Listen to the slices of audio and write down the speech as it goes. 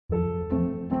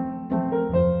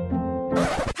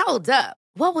Hold up.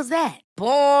 What was that?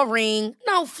 Boring.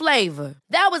 No flavor.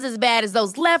 That was as bad as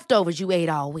those leftovers you ate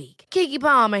all week. Keke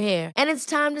Palmer here, and it's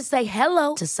time to say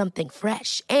hello to something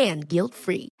fresh and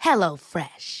guilt-free. Hello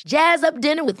Fresh. Jazz up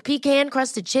dinner with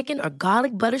pecan-crusted chicken or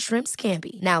garlic butter shrimp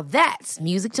scampi. Now that's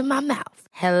music to my mouth.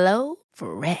 Hello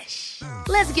Fresh.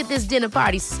 Let's get this dinner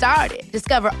party started.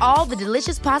 Discover all the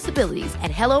delicious possibilities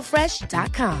at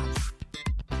hellofresh.com.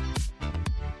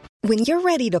 When you're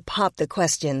ready to pop the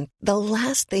question, the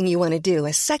last thing you want to do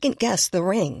is second-guess the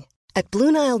ring. At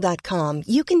BlueNile.com,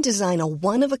 you can design a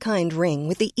one-of-a-kind ring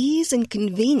with the ease and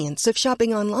convenience of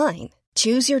shopping online.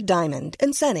 Choose your diamond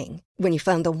and setting. When you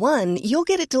find the one, you'll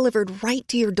get it delivered right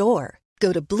to your door.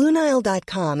 Go to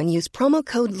BlueNile.com and use promo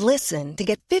code LISTEN to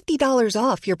get $50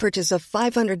 off your purchase of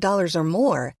 $500 or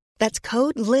more. That's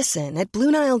code LISTEN at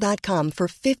BlueNile.com for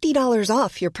 $50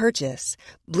 off your purchase.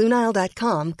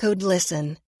 BlueNile.com, code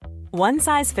LISTEN. One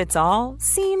size fits all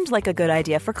seemed like a good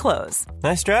idea for clothes.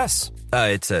 Nice dress.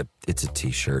 It's a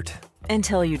t-shirt.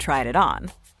 Until you tried it on.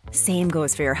 Same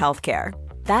goes for your healthcare.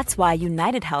 That's why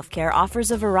United Healthcare offers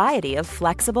a variety of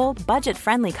flexible,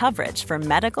 budget-friendly coverage for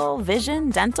medical, vision,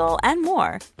 dental, and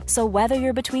more. So whether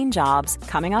you're between jobs,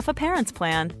 coming off a parent's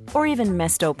plan, or even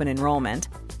missed open enrollment,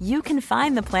 you can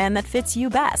find the plan that fits you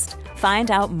best.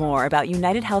 Find out more about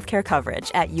United Healthcare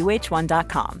coverage at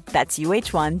uh1.com. That's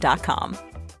uh1.com.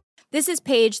 This is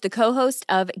Paige, the co-host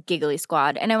of Giggly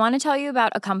Squad, and I want to tell you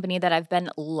about a company that I've been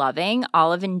loving,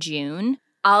 Olive & June.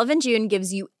 Olive & June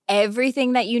gives you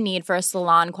everything that you need for a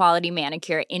salon-quality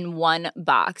manicure in one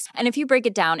box. And if you break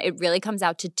it down, it really comes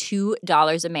out to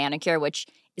 $2 a manicure, which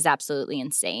is absolutely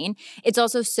insane. It's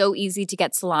also so easy to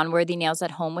get salon-worthy nails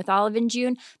at home with Olive &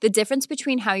 June. The difference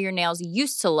between how your nails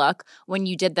used to look when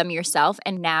you did them yourself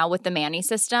and now with the Mani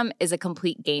system is a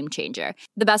complete game changer.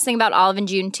 The best thing about Olive &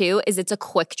 June, too, is it's a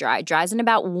quick dry. Dries in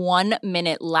about 1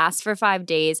 minute, lasts for 5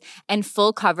 days, and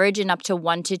full coverage in up to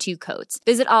 1 to 2 coats.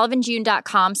 Visit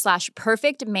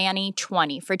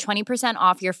oliveandjune.com/perfectmani20 for 20%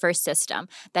 off your first system.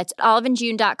 That's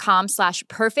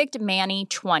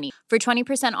oliveandjune.com/perfectmani20 for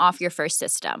 20% off your first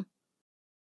system.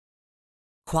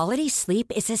 Quality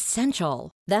sleep is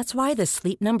essential. That's why the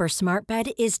Sleep Number Smart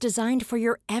Bed is designed for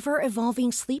your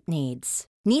ever-evolving sleep needs.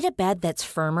 Need a bed that's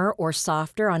firmer or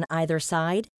softer on either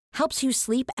side? Helps you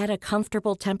sleep at a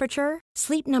comfortable temperature?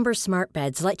 Sleep Number Smart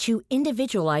Beds let you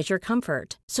individualize your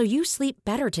comfort, so you sleep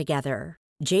better together.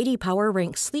 J.D. Power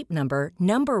ranks Sleep Number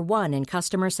number 1 in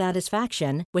customer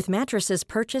satisfaction with mattresses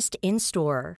purchased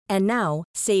in-store. And now,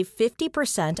 save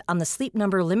 50% on the Sleep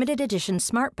Number Limited Edition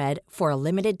Smart Bed for a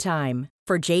limited time.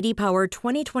 For J.D. Power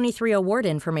 2023 award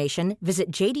information, visit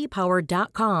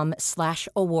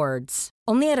jdpower.com/awards.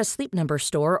 Only at a Sleep Number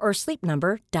store or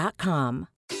sleepnumber.com.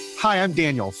 Hi, I'm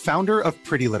Daniel, founder of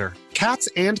Pretty Litter. Cats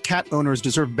and cat owners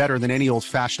deserve better than any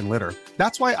old-fashioned litter.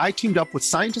 That's why I teamed up with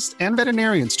scientists and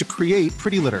veterinarians to create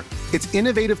Pretty Litter. Its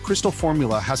innovative crystal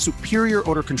formula has superior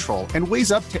odor control and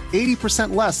weighs up to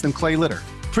 80% less than clay litter.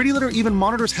 Pretty Litter even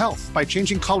monitors health by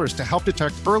changing colors to help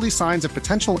detect early signs of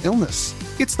potential illness.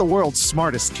 It's the world's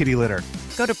smartest kitty litter.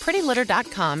 Go to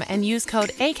prettylitter.com and use code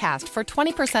ACAST for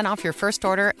 20% off your first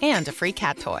order and a free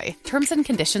cat toy. Terms and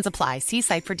conditions apply. See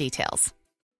site for details.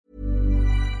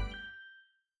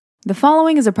 The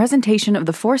following is a presentation of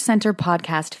the Force Center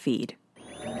podcast feed.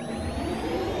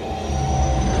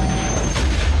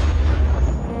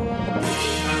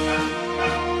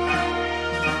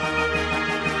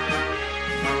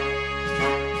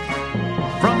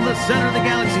 From the center of the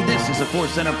galaxy, this is the Force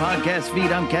Center podcast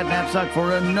feed. I'm Cat Knapsack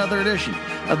for another edition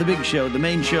of the big show, the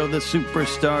main show, the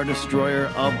superstar destroyer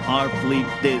of our fleet.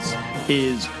 This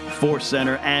is Force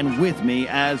Center, and with me,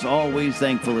 as always,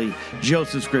 thankfully,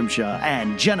 Joseph Scrimshaw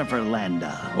and Jennifer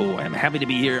Landa. Oh, I'm happy to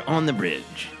be here on the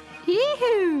bridge.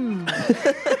 Yee-hoo!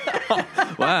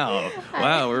 Wow,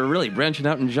 we're really branching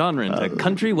out in genre into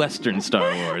country western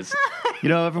Star Wars. You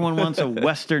know, everyone wants a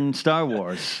Western Star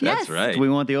Wars. That's right. We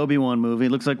want the Obi-Wan movie.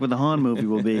 It looks like what the Han movie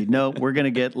will be. No, we're going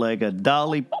to get like a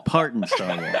Dolly Parton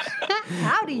Star Wars.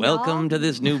 Howdy, Welcome to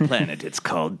this new planet. It's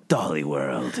called Dolly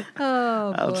World.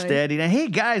 Oh, boy. Outstanding. Now, hey,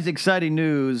 guys, exciting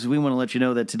news. We want to let you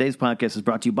know that today's podcast is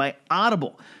brought to you by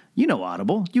Audible. You know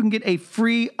Audible. You can get a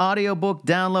free audiobook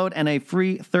download and a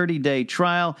free 30-day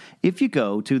trial if you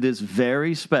go to this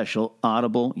very special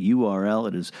Audible URL.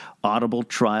 It is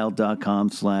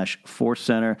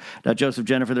audibletrial.com/forcecenter. Now, Joseph,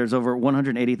 Jennifer, there's over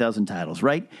 180,000 titles,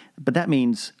 right? But that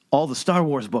means all the Star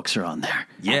Wars books are on there.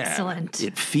 Yeah. Excellent.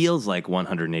 It feels like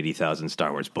 180,000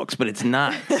 Star Wars books, but it's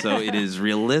not. So it is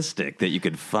realistic that you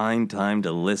could find time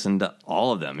to listen to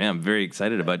all of them. Yeah, I'm very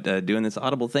excited about doing this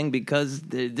Audible thing because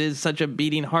it is such a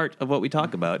beating heart of what we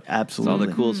talk about. Absolutely. It's all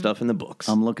the cool stuff in the books.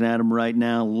 I'm looking at them right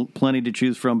now. Plenty to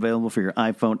choose from, available for your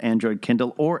iPhone, Android,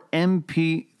 Kindle, or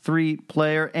MP3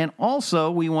 player. And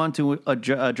also, we want to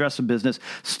address a business.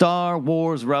 Star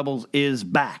Wars Rebels is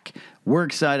back. We're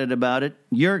excited about it.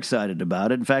 You're excited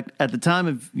about it. In fact, at the time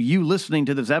of you listening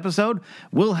to this episode,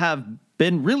 we'll have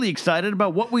been really excited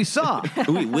about what we saw.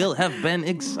 We will have been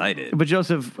excited. But,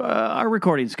 Joseph, our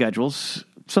recording schedules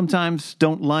sometimes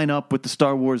don't line up with the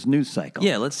Star Wars news cycle.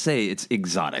 Yeah, let's say it's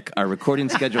exotic. Our recording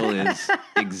schedule is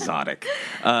exotic.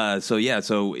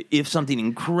 So if something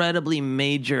incredibly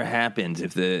major happens,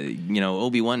 if the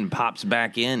Obi-Wan pops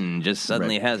back in and just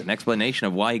suddenly has an explanation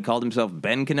of why he called himself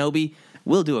Ben Kenobi,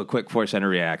 we'll do a quick Force Center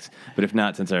Reacts. But if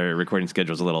not, since our recording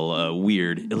schedule is a little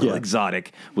weird, a little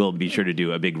exotic, we'll be sure to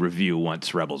do a big review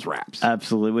once Rebels wraps.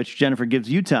 Absolutely, which, Jennifer,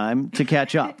 gives you time to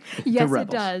catch up to Yes,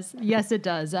 Rebels. it does. Yes, it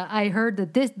does. I heard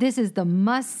that this is the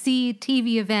must-see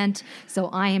TV event, so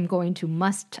I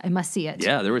must see it.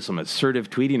 Yeah, there was some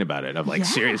assertive tweeting about it of like,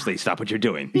 seriously, stop what you're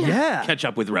doing. Yeah. Catch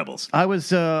up with Rebels. I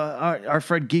was, our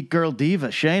friend Geek Girl Diva,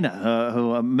 Shayna,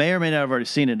 who may or may not have already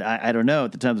seen it, I don't know,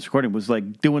 at the time of this recording, was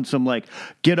like doing some like,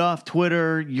 get off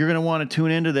Twitter, you're going to want to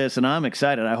tune into this, and I'm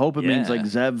excited. I hope it means like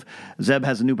Zeb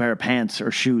has a new pair of pants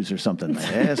or shoes or something.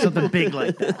 Something big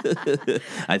like that.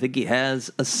 I think he has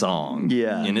a song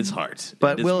in his heart.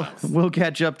 But we'll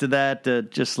catch up to that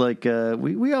just like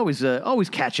we always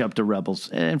catch up to Rebels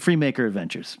and Freemaker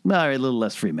Adventures. All right, a little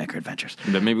less Freemaker Adventures.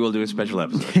 But maybe we'll do a special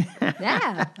episode.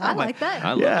 Yeah, I like that.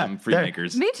 I love them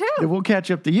Freemakers. Me too. We'll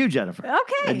catch up to you, Jennifer.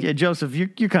 Okay. And Joseph,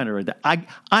 you're kind of right there.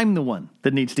 I'm the one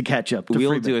that needs to catch up to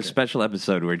We'll Freemaker. do a special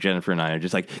episode where Jennifer and I are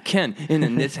just like, Ken, and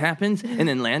then this happens, and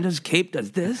then Lando's cape does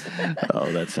this.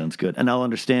 Oh, that sounds good. And I'll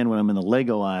understand when I'm in the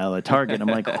Lego aisle at Target. I'm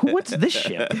like, what's this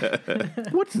ship?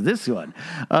 What's this one?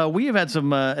 We have had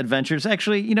some adventures.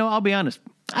 Actually, I'll be honest.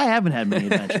 I haven't had many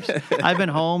adventures. I've been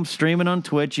home streaming on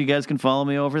Twitch. You guys can follow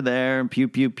me over there and pew,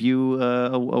 pew, pew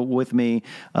with me.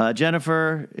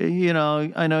 Jennifer,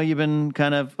 I know you've been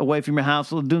kind of away from your house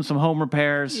doing some home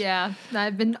repairs. Yeah,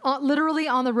 I've been literally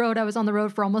on the road. I was on the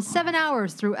road for almost 7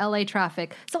 hours through LA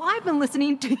traffic. So I've been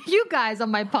listening to you guys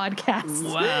on my podcast.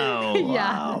 Wow. Yeah.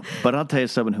 Wow. But I'll tell you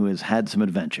someone who has had some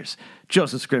adventures.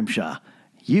 Joseph Scrimshaw.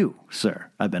 You, sir,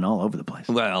 I've been all over the place.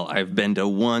 Well, I've been to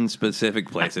one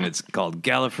specific place, and it's called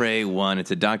Gallifrey 1.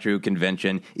 It's a Doctor Who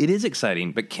convention. It is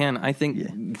exciting, but Ken, I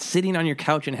think sitting on your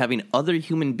couch and having other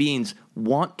human beings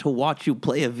want to watch you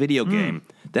play a video game,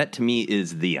 that to me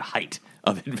is the height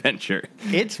of adventure.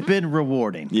 It's been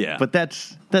rewarding. Yeah. But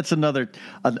that's another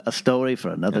a story for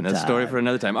another time. A story for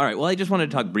another time. All right. Well, I just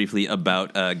wanted to talk briefly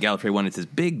about Gallifrey 1. It's this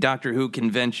big Doctor Who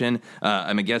convention.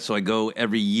 I'm a guest, so I go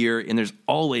every year, and there's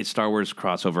always Star Wars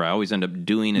crossover. I always end up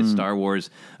doing a Star Wars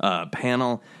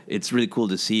panel. It's really cool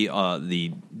to see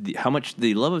the how much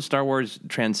the love of Star Wars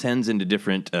transcends into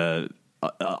different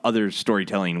other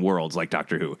storytelling worlds like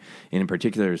Doctor Who. And in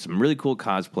particular, some really cool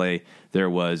cosplay.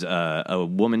 There was a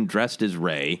woman dressed as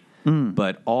Rey,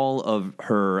 but all of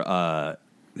her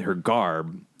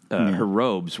garb, her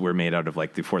robes were made out of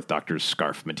like the Fourth Doctor's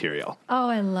scarf material. Oh,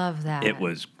 I love that. It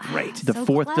was great. The So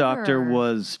Fourth clever. Doctor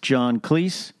was John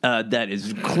Cleese. That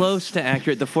is close to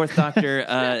accurate. The Fourth Doctor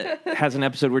has an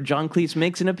episode where John Cleese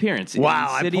makes an appearance in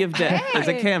City of Death as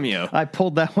a cameo. I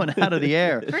pulled that one out of the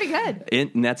air. Pretty good.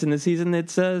 And that's in the season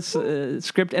that's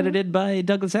script edited by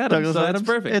Douglas Adams. Douglas so Adams? It's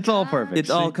perfect. It's all perfect. It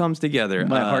all comes together.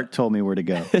 My heart told me where to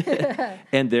go.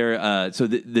 And there, so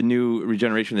the new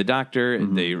regeneration of the Doctor,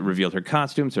 they revealed her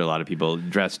costume. So a lot of people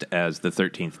dressed as the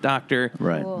 13th Doctor.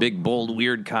 Right. Cool. Big, bold,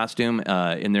 weird costume.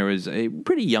 And there was a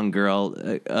pretty young girl,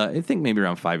 I think maybe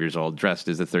around 5 years old, dressed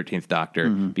as the 13th Doctor,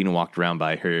 being walked around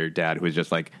by her dad, who was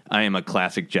just like, I am a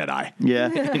classic Jedi. Yeah.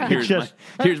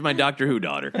 Here's my Doctor Who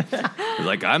daughter.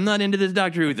 Like, I'm not into this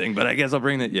Doctor Who thing, but I guess I'll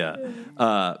bring that. Yeah.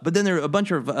 But then there are a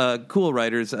bunch of cool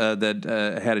writers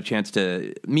that had a chance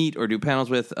to meet or do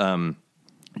panels with.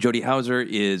 Jodie Hauser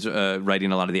is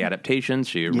writing a lot of the adaptations.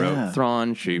 She wrote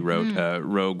Thrawn. She wrote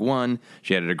Rogue One.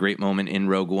 She had a great moment in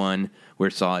Rogue One where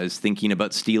Saw is thinking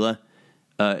about Steela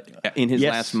in his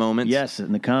last moments. Yes,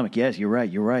 in the comic. Yes, you're right.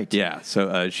 You're right. Yeah,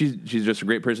 so she's just a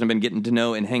great person I've been getting to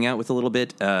know and hang out with a little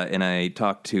bit. And I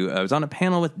was on a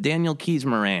panel with Daniel Keyes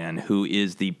Moran, who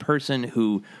is the person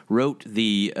who wrote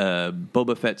the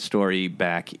Boba Fett story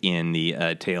back in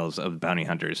the Tales of Bounty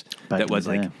Hunters. That was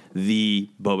like the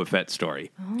Boba Fett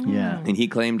story. Yeah. And he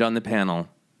claimed on the panel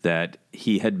that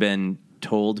he had been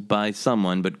told by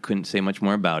someone, but couldn't say much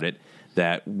more about it,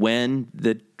 that when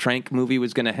the Trank movie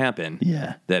was going to happen,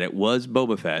 that it was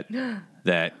Boba Fett,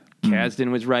 that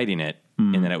Kasdan was writing it,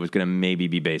 and that it was going to maybe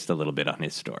be based a little bit on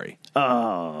his story. Oh,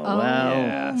 wow.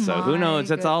 Yeah, so who knows?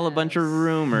 That's all a bunch of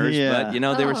rumors, but,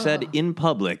 they were said in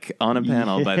public on a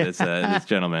panel by this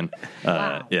gentleman.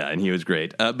 Yeah, and he was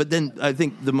great. But then I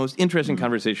think the most interesting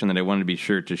conversation that I wanted to be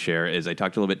sure to share is I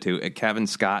talked a little bit to Kevin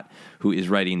Scott, who is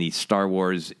writing the Star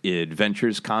Wars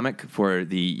Adventures comic for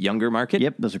the younger market.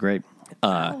 Yep, those are great.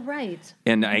 Right.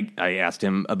 And I asked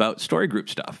him about story group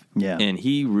stuff. Yeah. And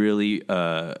he really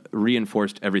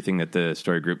reinforced everything that the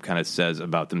story group kind of says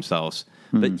about themselves.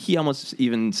 But he almost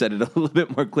even said it a little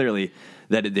bit more clearly,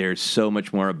 that there's so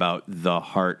much more about the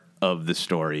heart of the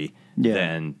story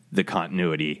than the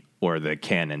continuity or the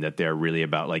canon, that they're really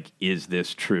about, like, is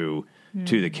this true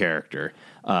to the character?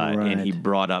 And he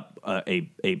brought up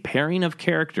a pairing of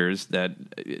characters that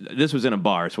this was in a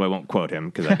bar, so I won't quote him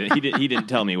because he didn't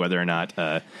tell me whether or not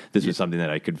this was something that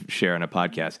I could share on a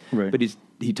podcast. Right. But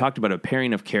he talked about a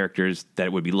pairing of characters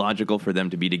that would be logical for them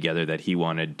to be together, that he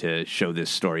wanted to show this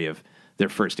story of their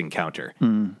first encounter,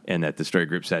 and that the story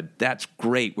group said, that's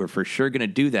great, we're for sure going to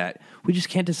do that. We just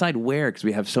can't decide where because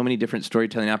we have so many different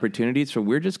storytelling opportunities, so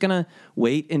we're just going to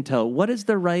wait until what is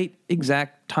the right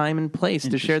exact time and place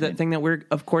to share that thing that we're,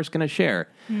 of course, going to share.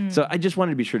 So I just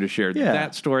wanted to be sure to share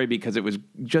that story because it was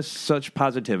just such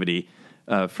positivity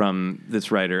from this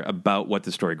writer about what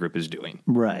the story group is doing.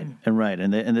 Right,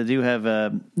 and they do have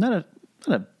not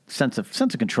a sense of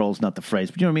control is not the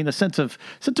phrase, but you know what I mean? A sense of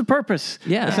purpose.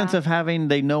 Yeah. A sense of having,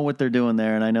 they know what they're doing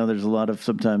there. And I know there's a lot of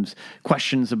sometimes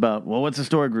questions about, well, what's the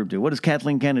story group do? What does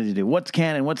Kathleen Kennedy do? What's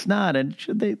canon? What's not? And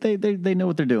they know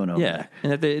what they're doing over there.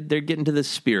 And that they're getting to the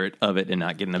spirit of it and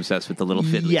not getting obsessed with the little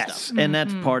fiddly stuff. And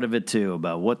that's part of it too,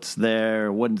 about what's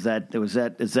there, is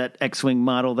that X-Wing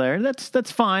model there?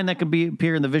 That's fine. That could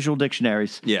appear in the visual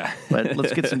dictionaries. Yeah. But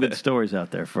let's get some good stories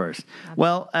out there first.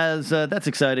 Well, as that's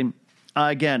exciting.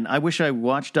 Again, I wish I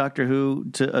watched Doctor Who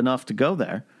enough to go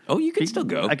there. Oh, you can still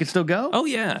go. I can still go? Oh,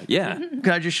 yeah. Could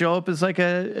I just show up as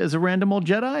a random old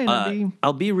Jedi? And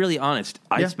I'll be really honest.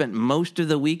 I spent most of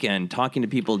the weekend talking to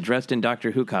people dressed in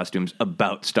Doctor Who costumes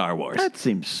about Star Wars. That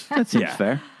seems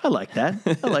fair. I like that.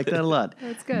 I like that a lot.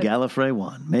 That's good. Gallifrey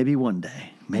 1. Maybe one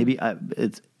day. Maybe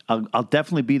I'll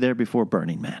definitely be there before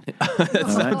Burning Man.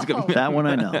 Sounds good. That one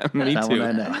I know. Me that too. one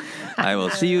I know. I will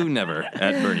see you never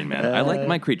at Burning Man. I like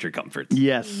my creature comforts.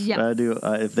 Yes. I do.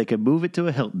 If they could move it to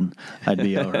a Hilton, I'd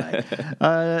be all right.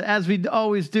 As we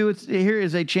always do, here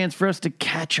is a chance for us to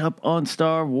catch up on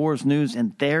Star Wars news,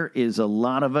 and there is a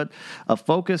lot of it. A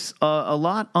focus a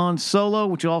lot on Solo,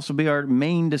 which will also be our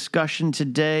main discussion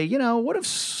today. You know, what if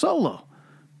Solo,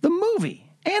 the movie,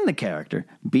 and the character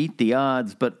beat the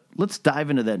odds? But let's dive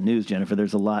into that news, Jennifer.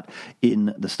 There's a lot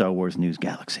in the Star Wars news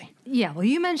galaxy. Yeah, well,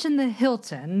 you mentioned the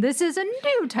Hilton. This is a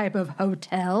new type of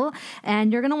hotel,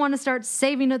 and you're going to want to start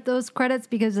saving up those credits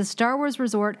because the Star Wars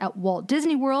resort at Walt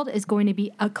Disney World is going to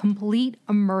be a complete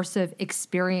immersive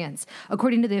experience.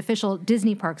 According to the official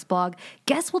Disney Parks blog,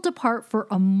 guests will depart for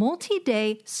a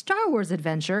multi-day Star Wars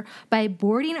adventure by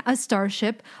boarding a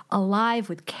starship alive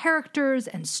with characters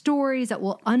and stories that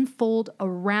will unfold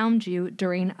around you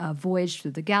during a voyage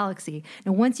through the galaxy.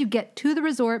 Now, once you get to the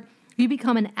resort, you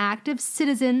become an active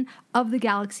citizen of the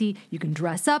galaxy. You can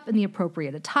dress up in the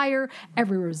appropriate attire.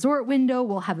 Every resort window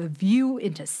will have a view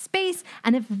into space.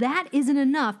 And if that isn't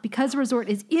enough, because the resort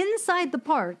is inside the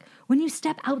park, when you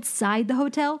step outside the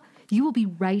hotel, you will be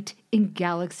right in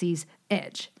Galaxy's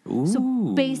Edge. Ooh. So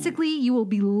basically, you will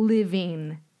be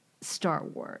living Star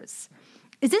Wars.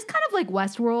 Is this kind of like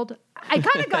Westworld? I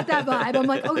kind of got that vibe. I'm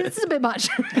like, okay, this is a bit much.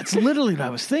 That's literally what I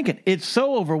was thinking. It's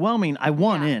so overwhelming. I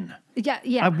want in. Yeah.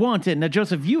 I want in. Now,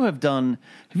 Joseph, have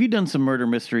you done some murder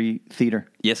mystery theater?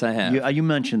 Yes, I have. You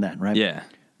mentioned that, right? Yeah.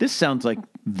 This sounds like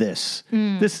this.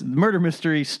 This murder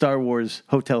mystery Star Wars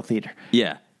hotel theater.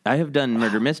 Yeah. I have done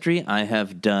murder mystery. I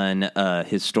have done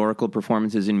historical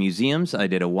performances in museums. I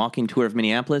did a walking tour of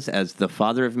Minneapolis as the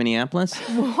father of Minneapolis.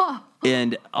 Whoa.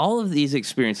 And all of these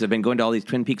experiences, I've been going to all these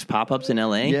Twin Peaks pop-ups in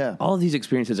L.A. Yeah. All of these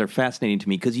experiences are fascinating to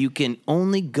me because you can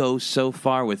only go so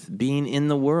far with being in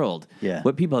the world. Yeah.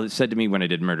 What people have said to me when I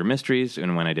did murder mysteries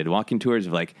and when I did walking tours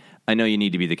of like, I know you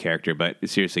need to be the character, but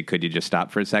seriously, could you just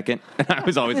stop for a second? I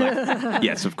was always like,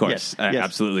 yes, of course. Yes.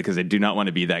 Absolutely, because I do not want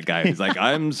to be that guy who's like,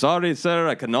 I'm sorry, sir,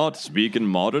 I cannot speak in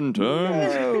modern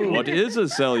terms. No. What is a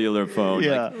cellular phone?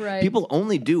 Yeah. Like, Right. People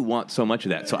only do want so much of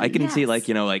that. So I can see, like,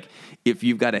 if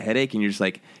you've got a headache and you're just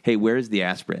like, hey, where's the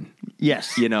aspirin?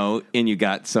 Yes. And you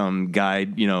got some guy,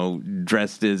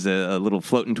 dressed as a little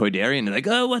floating toydarian, and they're like,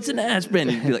 oh, what's an aspirin?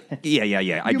 And you'd be like,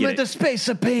 yeah, I You get meant it. the space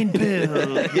of pain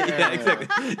pill. Yeah,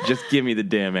 exactly. Just give me the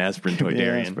damn aspirin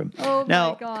toydarian. Aspirin. Oh,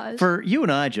 now, my gosh. for you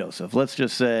and I, Joseph, let's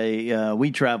just say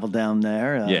we traveled down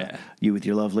there. Yeah. You with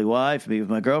your lovely wife, me with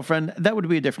my girlfriend. That would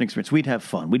be a different experience. We'd have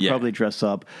fun. We'd probably dress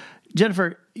up.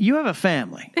 Jennifer, you have a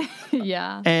family.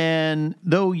 Yeah. And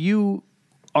though you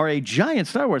are a giant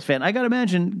Star Wars fan, I got to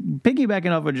imagine,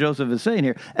 piggybacking off what Joseph is saying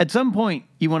here, at some point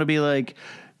you want to be like,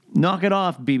 knock it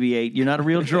off, BB-8. You're not a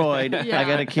real droid. Yeah. I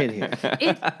got a kid here.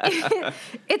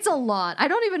 It's a lot. I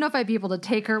don't even know if I'd be able to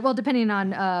take her. Well, depending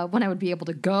on when I would be able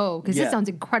to go, because this sounds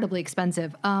incredibly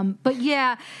expensive. But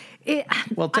yeah.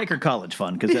 Well, take her college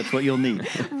fund, because that's what you'll need.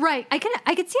 Right. I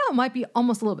could see how it might be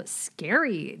almost a little bit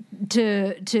scary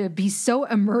to be so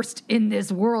immersed in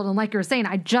this world. And like you were saying,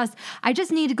 I just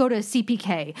need to go to a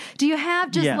CPK. Do you have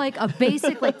just like a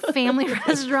basic like family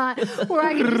restaurant where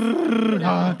I can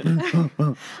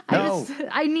just,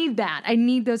 I need that. I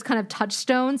need those kind of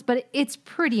touchstones, but it's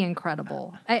pretty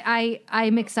incredible.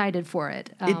 I'm excited for it.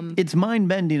 It's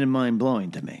mind-bending and mind-blowing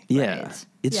to me. Yeah. Right.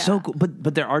 It's so cool.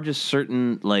 But there are just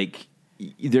certain, like,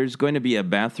 there's going to be a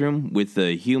bathroom with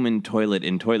a human toilet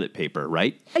and toilet paper,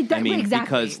 right? Exactly.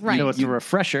 Because Right. You know, it's a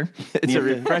refresher. It's a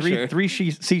refresher. Three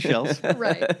seashells.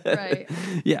 Right.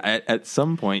 Yeah, at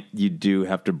some point, you do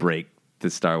have to break the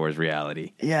Star Wars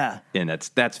reality. Yeah. And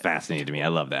that's fascinating to me. I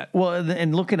love that. Well,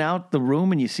 and looking out the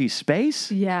room and you see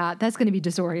space. Yeah, that's going to be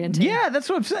disorienting. Yeah, that's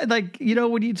what I'm saying. Like,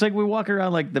 when it's like we walk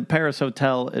around like the Paris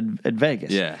Hotel at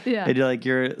Vegas. Yeah. And you're like,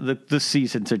 the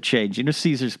seasons are changing.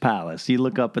 Caesar's Palace. You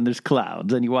look up and there's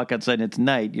clouds. And you walk outside and it's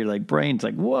night. You're like, brain's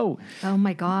like, whoa. Oh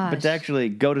my gosh. But to actually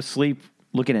go to sleep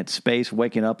looking at space,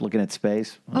 waking up looking at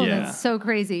space. Oh, that's so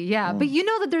crazy. Yeah. But you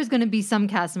know that there's going to be some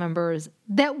cast members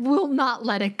that will not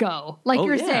let it go. Like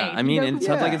you're saying. I mean, it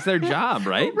sounds like it's their job,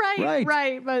 right?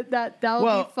 Right. But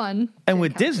that'll be fun. And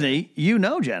with Disney,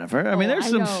 Jennifer, I mean, there's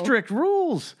some strict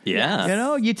rules.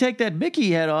 Yeah. You take that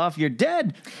Mickey head off, you're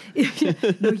dead.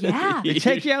 Yeah. They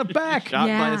take you out back. Shot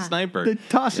by a sniper. They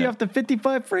toss you off the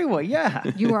 55 freeway. Yeah.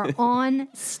 You are on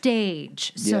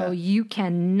stage. So you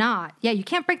cannot, you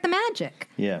can't break the magic.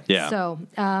 Yeah. So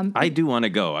I do want to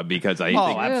go because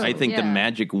I think the Yeah.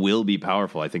 magic will be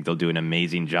powerful. I think they'll do an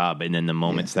amazing job, and then the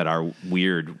moments that are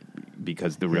weird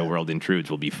because the real world intrudes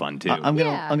will be fun too. I'm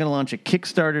gonna launch a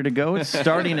Kickstarter to go. It's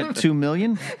starting at $2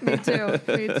 million. Me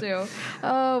too.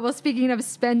 Oh, well, speaking of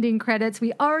spending credits,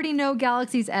 we already know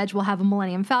Galaxy's Edge will have a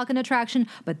Millennium Falcon attraction,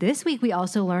 but this week we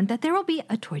also learned that there will be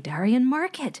a Toydarian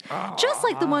market, just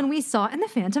like the one we saw in The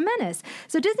Phantom Menace.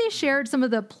 So Disney shared some of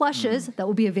the plushes that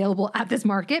will be available at this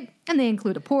market, and they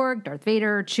include a Porg, Darth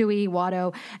Vader, Chewie,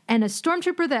 Watto, and a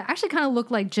Stormtrooper that actually kind of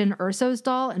looked like Jyn Erso's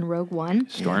doll in Rogue One.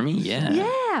 Stormy,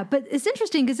 Yeah, but it's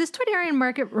interesting because this Toydarian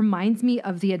market reminds me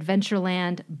of the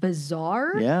Adventureland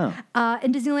Bazaar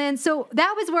in Disneyland. So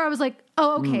that was where I was like,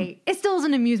 oh, okay. It still is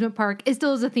an amusement park. It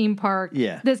still is a theme park.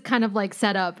 Yeah. This kind of like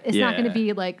setup. It's not going to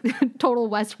be like total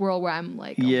Westworld where I'm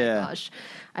like, oh my gosh,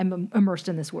 I'm immersed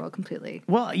in this world completely.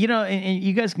 Well, and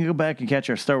you guys can go back and catch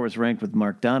our Star Wars Ranked with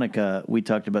Mark Donica. We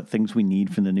talked about things we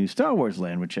need from the new Star Wars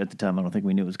land, which at the time I don't think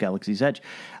we knew was Galaxy's Edge.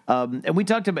 And we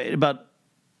talked about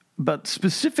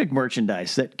specific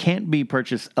merchandise that can't be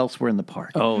purchased elsewhere in the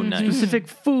park. Oh, nice. Specific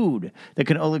food that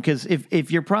can only, because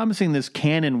if you're promising this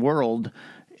canon world,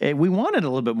 we want it a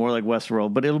little bit more like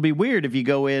Westworld, but it'll be weird if you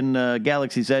go in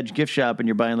Galaxy's Edge gift shop and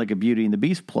you're buying like a Beauty and the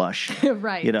Beast plush.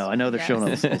 Right. I know they're showing all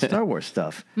the Star Wars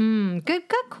stuff. Good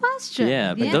question.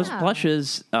 Yeah, but those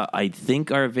plushes, I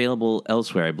think, are available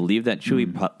elsewhere. I believe that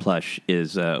Chewie plush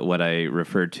is what I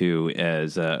refer to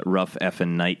as rough effing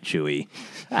night Chewie.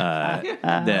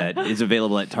 That is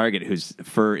available at Target, whose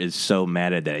fur is so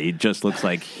matted that he just looks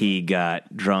like he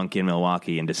got drunk in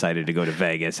Milwaukee and decided to go to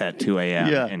Vegas at 2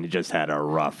 a.m. and just had a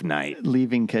rough night.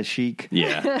 Leaving Kashyyyk.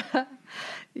 Yeah.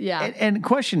 And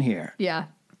question here. Yeah.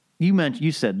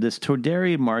 You said this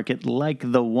Toydarian market like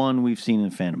the one we've seen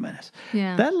in Phantom Menace.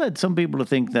 Yeah. That led some people to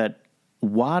think that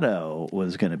Watto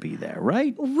was going to be there,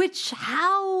 right? Which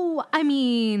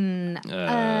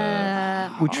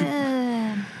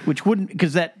wouldn't, Which wouldn't,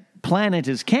 because that planet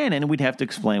is canon, we'd have to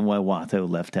explain why Watto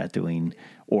left Tatooine,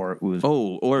 or it was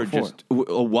or before. just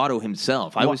Watto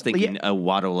himself. I was thinking a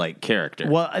Watto-like character.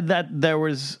 Well, I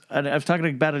was talking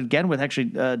about it again with actually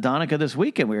Donica this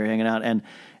weekend. We were hanging out,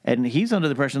 and he's under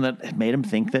the impression that it made him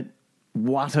think that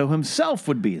Watto himself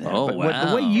would be there. Oh, wow.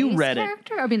 The way you read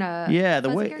character? I mean,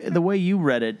 the way you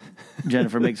read it,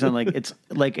 Jennifer, makes it sound like it's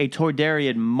like a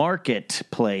Toydarian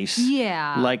marketplace.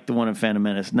 Yeah. Like the one in Phantom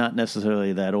Menace. Not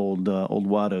necessarily that old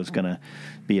Watto's going to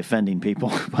be offending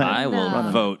people. But I will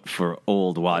vote for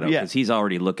old Watto because he's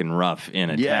already looking rough in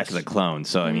Attack of the Clones.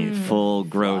 So, I mean, full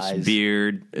gross Flies.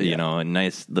 beard, a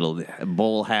nice little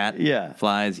bowl hat. Yeah.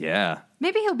 Flies, yeah.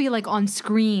 maybe he'll be like on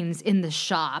screens in the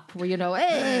shop where,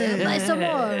 hey, buy some more.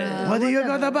 What are you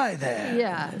going to buy there?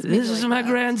 Yeah. This is my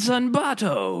grandson,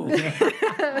 Bato.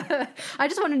 I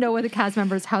just want to know with the cast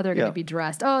members how they're going to be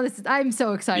dressed. Oh, I'm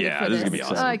so excited for this. This is going to be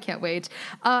awesome. I can't wait.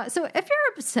 So if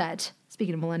you're upset,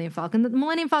 speaking of Millennium Falcon, that the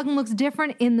Millennium Falcon looks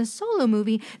different in the Solo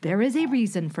movie, there is a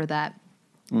reason for that.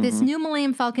 This new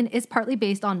Millennium Falcon is partly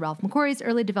based on Ralph McQuarrie's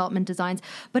early development designs,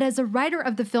 but as a writer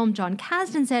of the film, John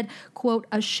Kasdan said, quote,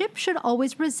 "A ship should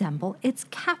always resemble its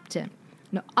captain."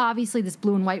 Now, obviously, this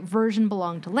blue and white version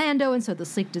belonged to Lando, and so the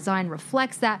sleek design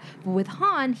reflects that. But with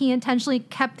Han, he intentionally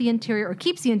keeps the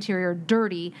interior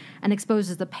dirty and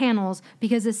exposes the panels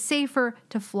because it's safer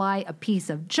to fly a piece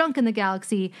of junk in the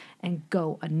galaxy and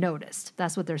go unnoticed.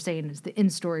 That's what they're saying is the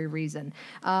in-story reason.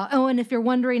 And if you're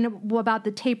wondering about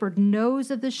the tapered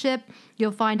nose of the ship,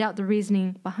 you'll find out the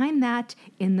reasoning behind that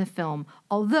in the film.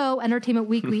 Although Entertainment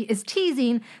Weekly is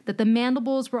teasing that the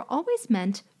mandibles were always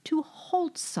meant to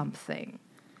hold something.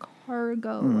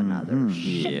 Cargo and other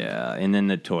shit. Yeah, and then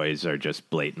the toys are just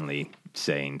blatantly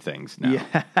saying things now.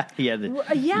 Right? The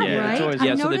toys,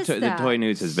 I the toy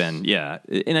news has been,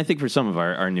 and I think for some of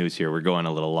our news here, we're going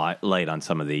a little light on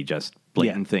some of the just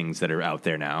blatant things that are out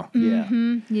there now.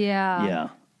 Yeah.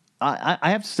 I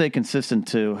have to stay consistent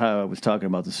to how I was talking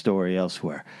about the story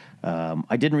elsewhere.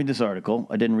 I didn't read this article.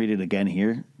 I didn't read it again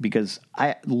here because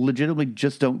I legitimately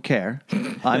just don't care.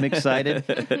 I'm excited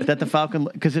that the Falcon,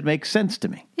 because it makes sense to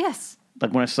me. Yes.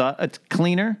 Like when I saw it, it's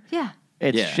cleaner. Yeah.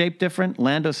 It's shaped different.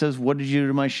 Lando says, "What did you do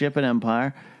to my ship in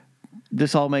Empire?"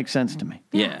 This all makes sense to me.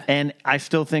 Yeah. And I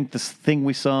still think this thing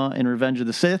we saw in Revenge of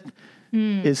the Sith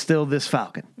is still this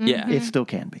Falcon. Yeah. It still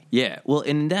can be. Yeah. Well,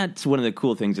 and that's one of the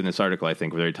cool things in this article, I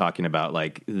think, where they're talking about,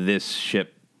 like, this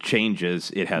ship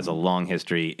changes. It has a long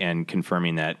history, and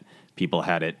confirming that people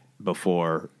had it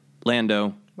before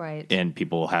Lando. Right. And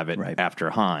people have it after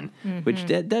Han, which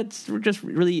that's just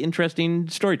really interesting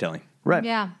storytelling. Right.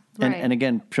 Yeah. Right. And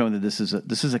again, showing that this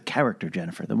is a character,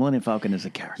 Jennifer. The Millennium Falcon is a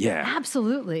character. Yeah.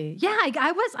 Absolutely. Yeah,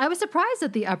 I was surprised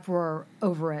at the uproar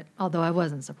over it, although I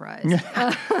wasn't surprised.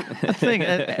 The thing,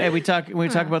 and we talk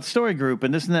about story group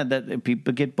and this and that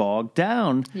people get bogged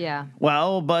down. Yeah.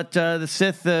 Well, but the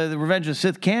Sith, the Revenge of the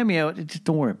Sith cameo, just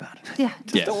don't worry about it. Yeah.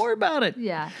 Just don't worry about it.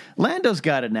 Yeah. Lando's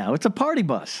got it now. It's a party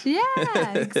bus. Yeah,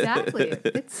 exactly.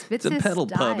 It's a his pedal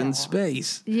pub in style.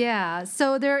 space. Yeah.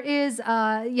 So there is,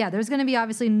 there's going to be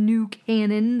obviously new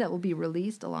canon that will be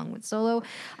released along with Solo.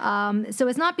 So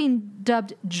it's not being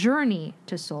dubbed Journey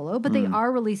to Solo, but they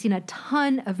are releasing a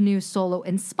ton of new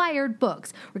Solo-inspired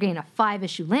books. We're getting a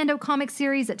 5-issue Lando comic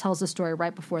series that tells the story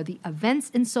right before the events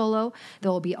in Solo.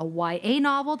 There will be a YA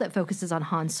novel that focuses on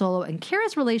Han Solo and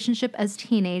Kira's relationship as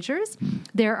teenagers.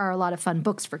 There are a lot of fun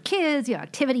books for kids,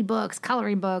 activity books,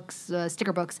 coloring books,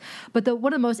 sticker books. But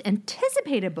one of the most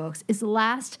anticipated books is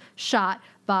Last Shot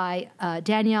by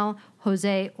Danielle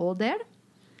Jose Older.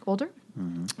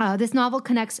 This novel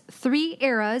connects 3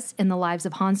 eras in the lives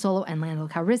of Han Solo and Lando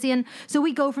Calrissian. So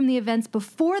we go from the events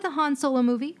before the Han Solo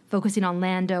movie, focusing on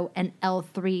Lando and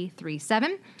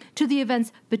L337, to the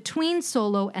events between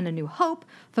Solo and A New Hope,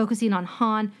 focusing on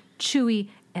Han, Chewie,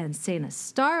 and Sana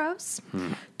Starros,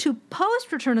 to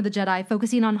post-Return of the Jedi,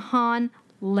 focusing on Han,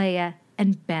 Leia,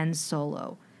 and Ben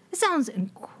Solo. It sounds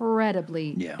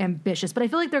incredibly ambitious, but I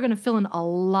feel like they're going to fill in a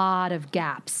lot of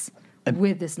gaps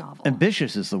with this novel.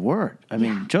 Ambitious is the word. I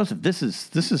mean, Joseph, this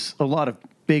is a lot of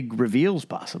big reveals,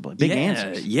 possibly big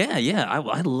answers. Yeah.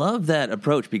 I love that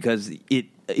approach because it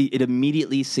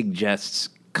immediately suggests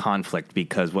conflict,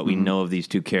 because what we know of these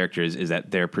two characters is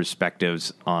that their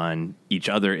perspectives on each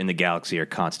other in the galaxy are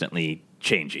constantly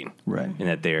changing, right? And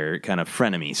that they're kind of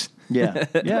frenemies. Yeah.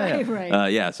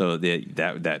 Right. So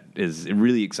that is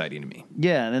really exciting to me.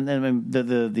 Yeah, and then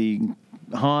the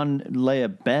Han,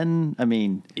 Leia, Ben. I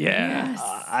mean,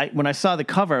 when I saw the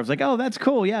cover, I was like, oh, that's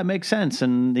cool. Yeah, it makes sense.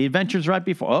 And the adventures right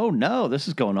before. Oh no, this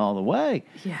is going all the way.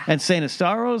 Yeah. And Sana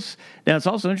Starros. Now it's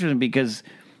also interesting because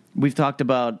we've talked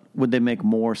about would they make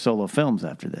more Solo films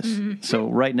after this? Mm-hmm. So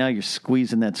right now you're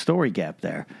squeezing that story gap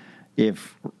there.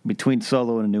 If between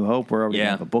Solo and A New Hope, we're already going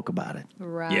to have a book about it.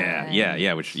 Right.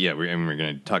 Yeah. We're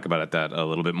going to talk about that a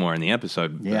little bit more in the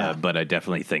episode. Yeah. But I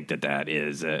definitely think that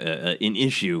is an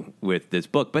issue with this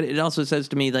book. But it also says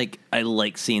to me, like, I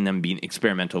like seeing them being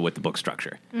experimental with the book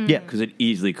structure. Yeah. Because it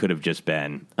easily could have just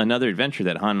been another adventure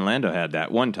that Han and Lando had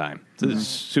that one time. So this is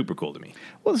super cool to me.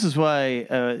 Well, this is why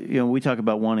we talk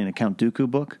about wanting a Count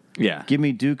Dooku book. Yeah. Give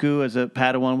me Dooku as a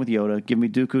Padawan with Yoda. Give me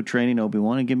Dooku training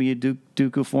Obi-Wan, and give me a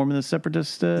Dooku forming the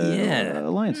Separatist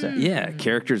alliance there. Yeah,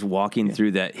 characters walking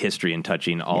through that history and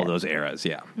touching all those eras.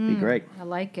 Yeah. Be great. I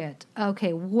like it.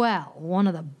 Okay, well, one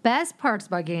of the best parts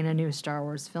about getting a new Star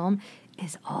Wars film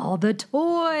is all the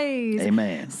toys.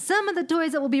 Amen. Some of the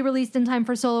toys that will be released in time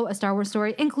for Solo, A Star Wars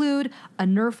Story, include a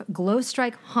Nerf Glow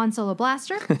Strike Han Solo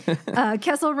blaster, a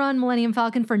Kessel Run Millennium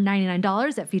Falcon for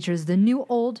 $99 that features the new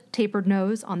old tapered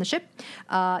nose on the ship.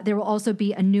 There will also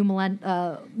be a new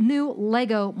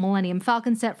Lego Millennium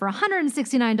Falcon set for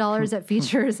 $169 that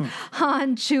features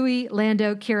Han, Chewie,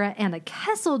 Lando, Kira, and a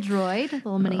Kessel droid,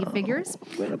 little minifigures.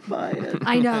 I'm going to buy it.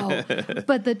 I know.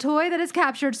 But the toy that has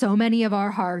captured so many of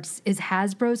our hearts is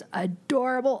Hasbro's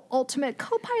adorable Ultimate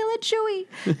Co-Pilot Chewie.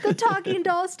 The talking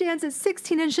doll stands at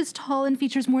 16 inches tall and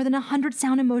features more than 100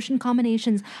 sound and motion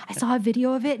combinations. I saw a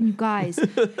video of it, and you guys,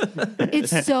 it's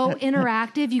so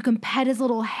interactive. You can pet his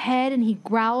little head, and he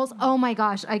growls. Oh my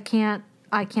gosh, I can't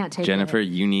take Jennifer, it.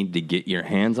 you need to get your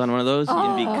hands on one of those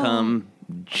and become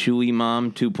Chewy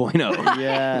Mom 2.0.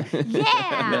 Yeah.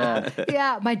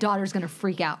 Yeah, my daughter's going to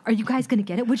freak out. Are you guys going to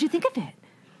get it? What'd you think of it?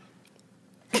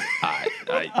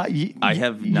 I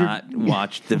have not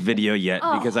watched the video yet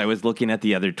because I was looking at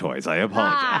the other toys. I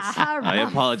apologize. I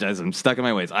apologize. I'm stuck in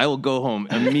my ways. I will go home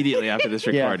immediately after this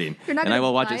recording, You're not and I gonna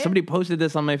will watch buy it. it? Somebody posted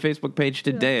this on my Facebook page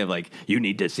today of like, you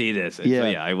need to see this. And so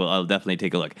Yeah. I'll definitely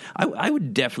take a look. I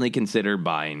would definitely consider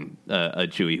buying a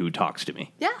Chewy who talks to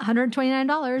me. Yeah,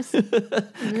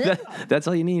 $129. That's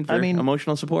all you need for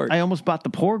emotional support. I almost bought the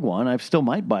Porg one. I still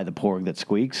might buy the Porg that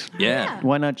squeaks. Yeah.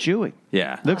 Why not Chewie?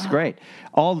 Yeah. Looks great.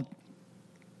 All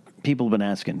people have been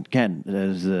asking, Ken,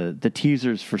 as the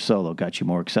teasers for Solo got you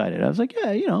more excited? I was like,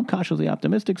 yeah, I'm cautiously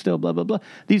optimistic still, blah, blah, blah.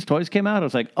 These toys came out. I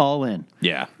was like, all in.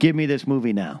 Yeah. Give me this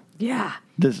movie now. Yeah.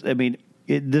 This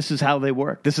is how they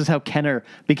work. This is how Kenner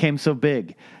became so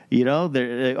big. You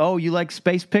you like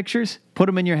space pictures? Put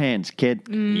them in your hands, kid.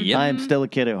 Yep. I am still a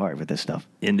kid at heart with this stuff.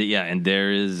 And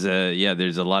there's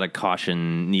a lot of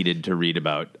caution needed to read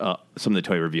about some of the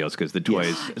toy reveals because the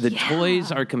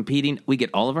toys are competing. We get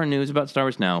all of our news about Star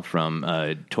Wars now from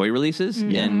toy releases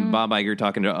and Bob Iger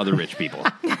talking to other rich people.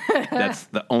 That's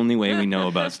the only way we know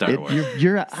about Star Wars.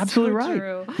 You're absolutely right.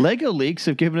 true. Lego leaks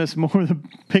have given us more of the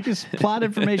biggest plot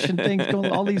information things going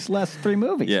all these last 3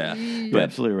 movies. Yeah, You're but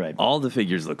absolutely right. All the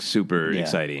figures look super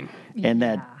exciting. And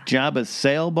that Jabba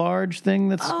sail barge thing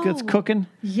that's cooking.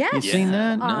 Yes. You seen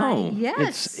that? No.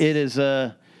 Yes. It is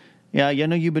I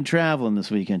know you've been traveling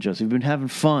this weekend, Joseph. You've been having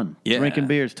fun, drinking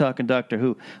beers, talking Doctor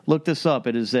Who. Look this up.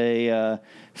 It is a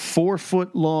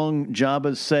 4-foot-long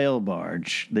Jabba's sail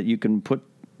barge that you can put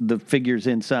the figures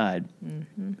inside.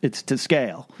 Mm-hmm. It's to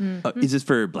scale. Mm-hmm. Is this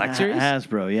for Black Series?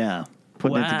 Hasbro, yeah.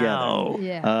 Putting it together.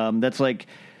 Yeah. That's like...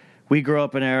 We grew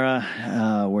up in an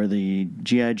era where the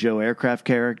G.I. Joe aircraft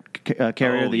carrier,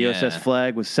 the USS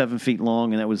Flag, was 7 feet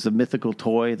long, and that was the mythical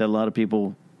toy that a lot of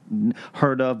people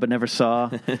heard of but never saw.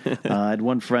 I had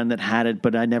one friend that had it,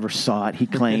 but I never saw it. He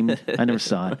claimed. I never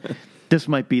saw it. This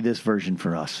might be this version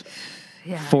for us.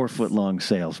 Yeah. 4-foot-long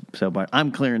sail bar.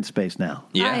 I'm clearing space now.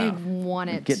 I want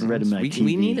it. Getting rid of my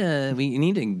TV. We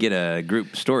need to get a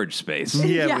group storage space.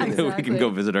 Exactly. We can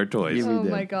go visit our toys. Oh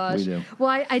my gosh. We do.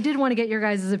 Well, I did want to get your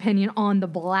guys' opinion on the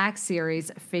Black Series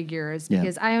figures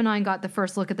because IO9 got the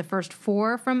first look at the first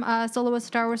 4 from Solo: A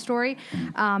Star Wars Story.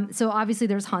 So obviously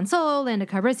there's Han Solo, Lando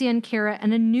Calrissian, Kira,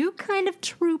 and a new kind of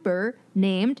trooper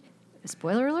named,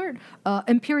 spoiler alert,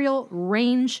 Imperial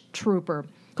Range Trooper,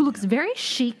 who looks very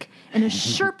chic in a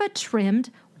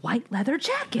Sherpa-trimmed white leather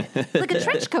jacket, like a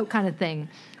trench coat kind of thing.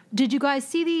 Did you guys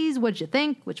see these? What'd you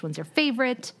think? Which one's your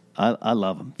favorite? I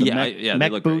love them. They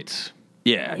mech look boots. Great.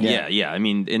 Yeah. I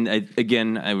mean, and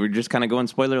again, we're just kind of going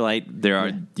spoiler light.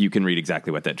 You can read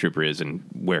exactly what that trooper is and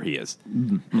where he is.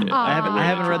 I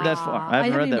haven't read that far. I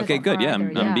haven't read that. Okay, good. Yeah,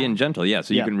 I'm being gentle. Yeah,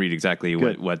 so you can read exactly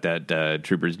what that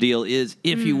trooper's deal is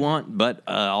if you want. But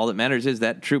all that matters is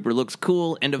that trooper looks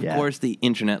cool, and of course, the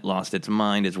internet lost its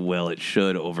mind as well. It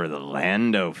should over the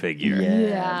Lando figure.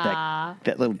 Yeah.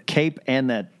 That little cape and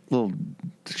that little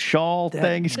shawl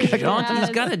thing. He's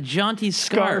got a jaunty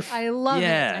scarf. I love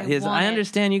it. I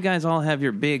understand you guys all have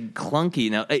your big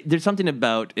clunky. Now, there's something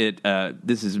about it.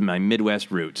 This is my Midwest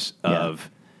roots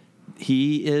of.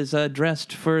 He is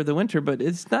dressed for the winter, but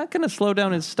it's not going to slow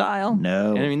down his style.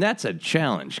 No. And I mean, that's a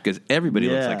challenge because everybody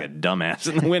looks like a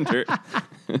dumbass in the winter.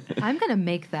 I'm going to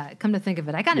make that. Come to think of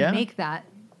it, I got to make that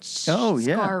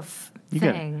scarf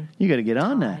thing. You got to get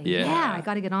on that. Yeah, I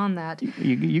got to get on that.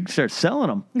 You can start selling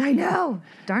them. I know.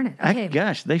 Darn it. Okay.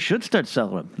 Gosh, they should start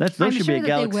selling them. Those should be a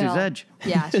Galaxy's Edge.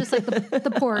 Yeah, it's just like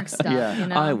the pork stuff. Yeah. You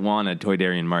know? I want a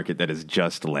Toydarian market that is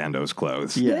just Lando's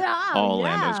clothes. All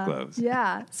Lando's clothes.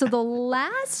 Yeah. So the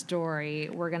last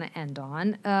story we're going to end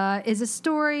on is a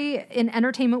story in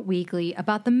Entertainment Weekly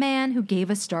about the man who gave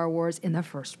us Star Wars in the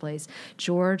first place,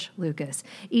 George Lucas.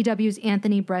 EW's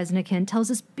Anthony Bresnikan tells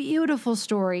this beautiful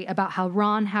story about how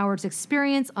Ron Howard's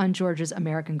experience on George's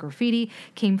American Graffiti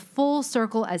came full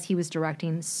circle as he was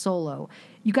directing Solo.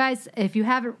 You guys, if you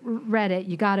haven't read it,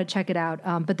 you got to check it out.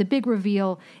 But the big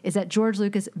reveal is that George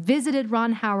Lucas visited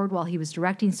Ron Howard while he was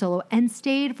directing Solo and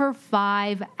stayed for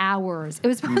 5 hours. It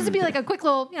was supposed to be like a quick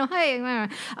little, hey,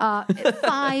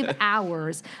 5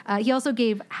 hours. He also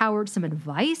gave Howard some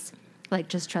advice, like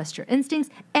just trust your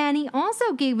instincts. And he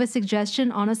also gave a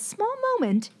suggestion on a small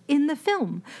moment in the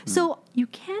film. So you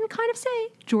can kind of say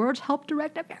George helped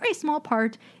direct a very small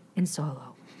part in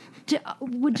Solo.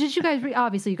 Did you guys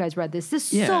obviously you guys read this?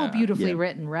 This is so beautifully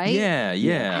written, right?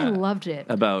 Yeah. I loved it.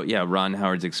 About Ron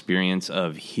Howard's experience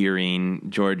of hearing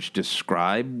George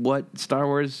describe what Star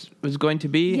Wars was going to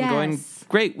be and going,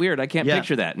 great, weird, I can't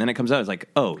picture that. And then it comes out, it's like,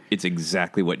 oh, it's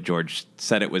exactly what George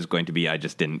said it was going to be. I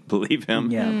just didn't believe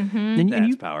him. Yeah. Mm-hmm.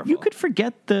 That's powerful. You could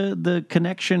forget the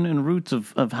connection and roots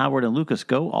of Howard and Lucas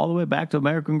go all the way back to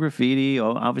American Graffiti.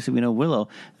 Oh, obviously we know Willow.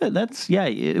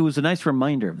 It was a nice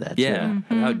reminder of that. Yeah,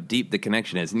 how deep the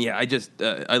connection is. And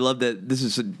I love that this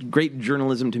is a great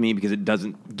journalism to me because it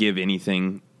doesn't give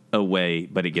anything away,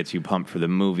 but it gets you pumped for the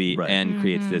movie and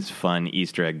creates this fun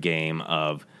Easter egg game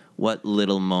of what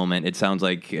little moment. It sounds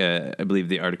like, I believe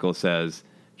the article says,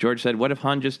 George said, what if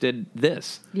Han just did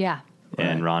this? Yeah.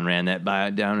 And Ron ran that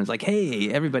down and was like,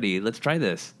 hey, everybody, let's try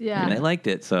this. Yeah. And I liked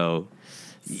it, so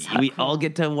we all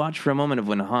get to watch for a moment of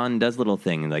when Han does little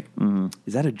thing and like,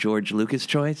 is that a George Lucas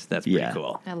choice? That's pretty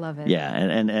cool. I love it. Yeah,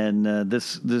 and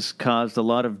this caused a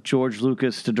lot of George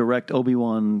Lucas to direct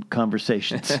Obi-Wan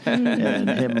conversations and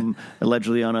him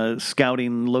allegedly on a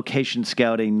location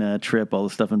scouting trip, all the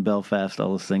stuff in Belfast,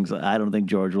 all those things. I don't think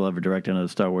George will ever direct another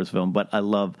Star Wars film, but I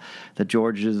love that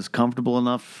George is comfortable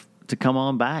enough to come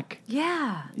on back.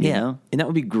 Yeah. You know? And that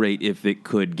would be great if it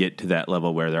could get to that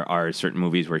level where there are certain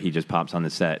movies where he just pops on the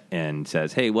set and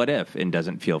says, hey, what if? And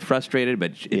doesn't feel frustrated,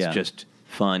 but it's just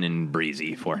fun and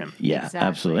breezy for him. Yeah,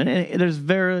 absolutely. And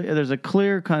there's a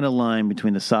clear kind of line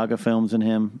between the saga films and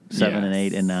him, 7 and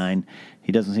 8 and 9.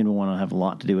 He doesn't seem to want to have a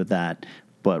lot to do with that.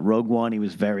 But Rogue One, he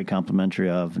was very complimentary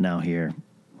of. Now here,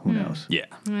 who knows? Yeah.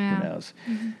 Who knows?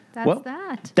 That's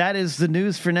that. That is the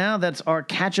news for now. That's our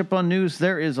catch-up on news.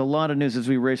 There is a lot of news as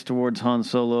we race towards Han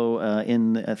Solo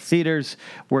in theaters.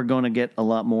 We're going to get a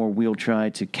lot more. We'll try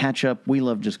to catch up. We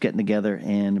love just getting together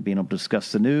and being able to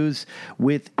discuss the news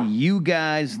with you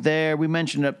guys there. We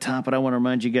mentioned it up top, but I want to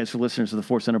remind you guys, for listeners of the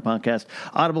Force Center podcast,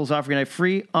 Audible is offering a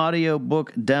free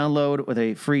audiobook download with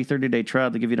a free 30-day trial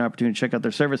to give you an opportunity to check out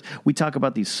their service. We talk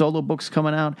about these solo books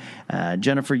coming out.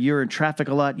 Jennifer, you're in traffic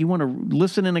a lot. You want to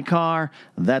listen in a car?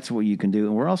 That's what you can do.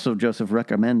 And we're also, Joseph,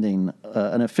 recommending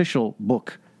an official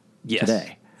book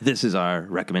today. This is our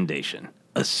recommendation,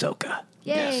 Ahsoka.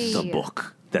 Yay. The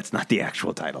book. That's not the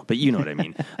actual title, but you know what I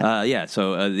mean.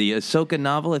 So the Ahsoka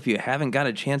novel, if you haven't got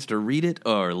a chance to read it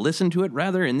or listen to it,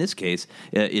 rather, in this case,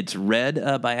 it's read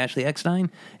by Ashley Eckstein,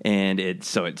 and it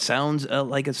sounds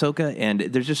like Ahsoka, and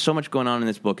there's just so much going on in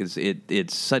this book.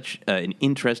 It's such an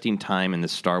interesting time in the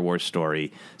Star Wars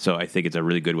story, so I think it's a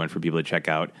really good one for people to check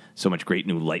out. So much great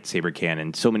new lightsaber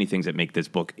canon, so many things that make this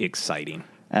book exciting.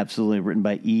 Absolutely. Written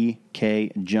by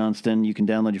E.K. Johnston. You can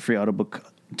download your free audiobook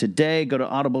today. Go to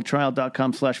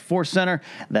audibletrial.com/forcecenter.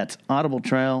 That's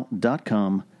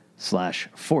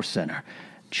audibletrial.com/forcecenter.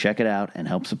 Check it out and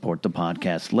help support the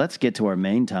podcast. Let's get to our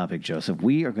main topic, Joseph.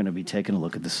 We are going to be taking a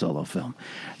look at the Solo film.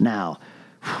 Now,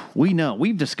 we know,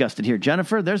 we've discussed it here.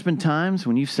 Jennifer, there's been times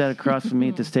when you've sat across from me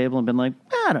at this table and been like,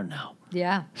 I don't know.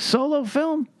 Yeah. Solo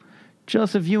film?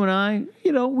 Joseph, you and I,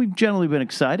 we've generally been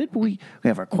excited, but we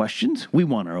have our questions. We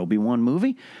want our Obi-Wan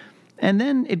movie. And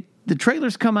then the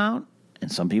trailers come out, and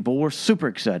some people were super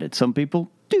excited. Some people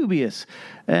dubious.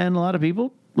 And a lot of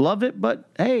people loved it, but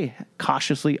hey,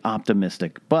 cautiously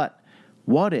optimistic. But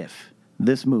what if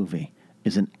this movie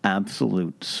is an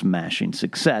absolute smashing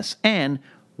success. And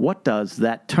what does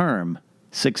that term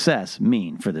success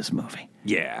mean for this movie?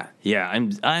 Yeah.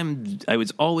 I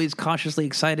was always cautiously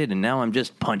excited, and now I'm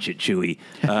just punch it, Chewy.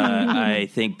 I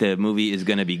think the movie is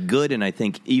going to be good, and I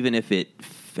think even if it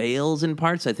fails in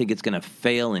parts, I think it's going to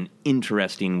fail in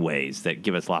interesting ways that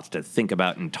give us lots to think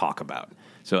about and talk about.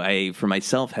 So I, for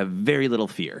myself, have very little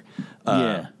fear.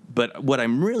 But what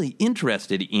I'm really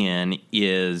interested in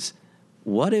is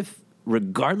what if,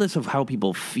 regardless of how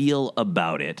people feel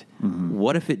about it,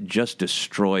 what if it just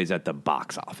destroys at the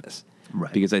box office?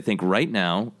 Right. Because I think right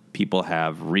now people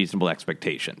have reasonable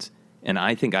expectations. And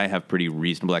I think I have pretty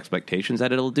reasonable expectations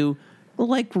that it'll do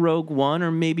like Rogue One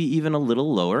or maybe even a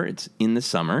little lower. It's in the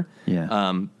summer.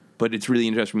 Yeah. But it's really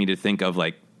interesting for me to think of,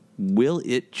 like, will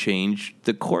it change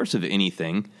the course of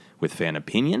anything with fan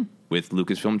opinion, with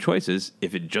Lucasfilm choices,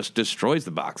 if it just destroys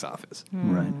the box office?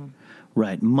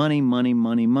 Right.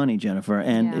 Money, Jennifer.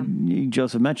 And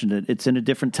Joseph mentioned it. It's in a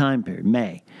different time period,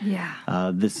 May. Yeah.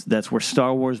 That's where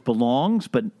Star Wars belongs,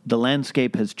 but the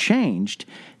landscape has changed.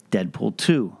 Deadpool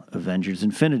 2, Avengers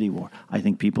Infinity War. I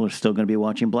think people are still going to be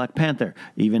watching Black Panther,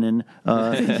 even in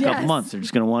a couple months. They're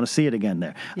just going to want to see it again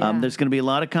there. Yeah. There's going to be a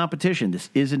lot of competition. This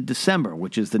is in December,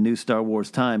 which is the new Star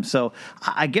Wars time. So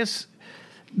I guess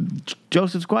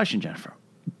Joseph's question, Jennifer,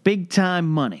 big time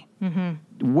money.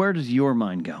 Where does your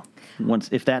mind go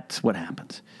if that's what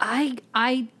happens? I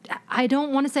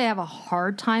don't want to say I have a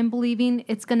hard time believing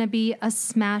it's going to be a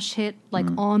smash hit, like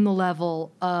on the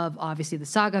level of obviously the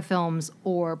Saga films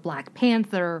or Black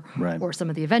Panther or some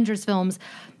of the Avengers films.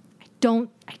 I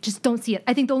just don't see it.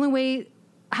 I think the only way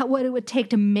what it would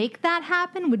take to make that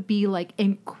happen would be like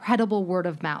incredible word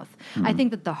of mouth. I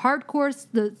think that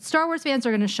the Star Wars fans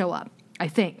are going to show up. I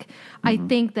think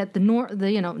that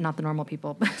not the normal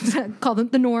people, call them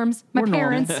the norms. We're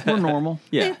parents, normal. We're normal.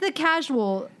 Yeah. The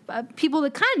casual people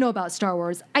that kind of know about Star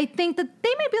Wars. I think that they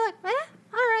may be like,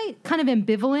 all right, kind of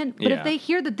ambivalent. But if they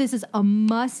hear that this is a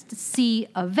must-see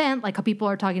event, like how people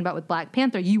are talking about with Black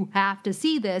Panther, you have to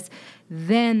see this,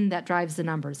 then that drives the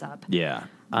numbers up. Yeah.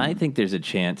 I think there's a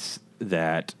chance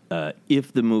that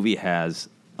if the movie has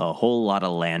a whole lot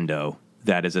of Lando,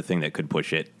 that is a thing that could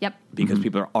push it. Yep. Because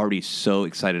people are already so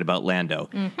excited about Lando.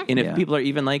 And if people are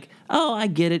even like, oh, I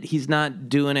get it, he's not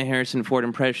doing a Harrison Ford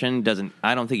impression,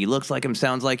 I don't think he looks like him,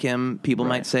 sounds like him, people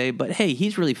might say, but hey,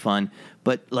 he's really fun.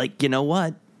 But, like, you know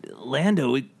what?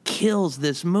 Lando, it kills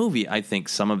this movie. I think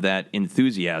some of that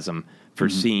enthusiasm for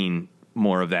seeing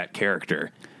more of that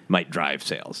character might drive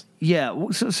sales. Yeah,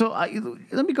 so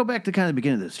let me go back to kind of the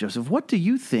beginning of this, Joseph. What do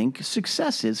you think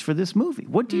success is for this movie?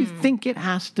 What do you think it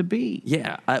has to be?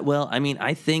 Yeah,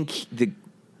 I think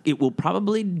it will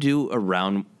probably do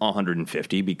around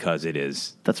 150 because it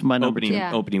is that's my number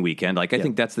opening weekend. I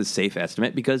think that's the safe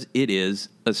estimate because it is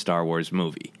a Star Wars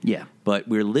movie. Yeah. But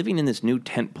we're living in this new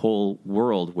tentpole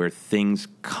world where things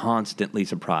constantly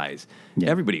surprise. Yeah.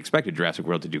 Everybody expected Jurassic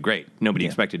World to do great. Nobody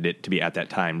expected it to be at that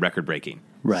time record-breaking.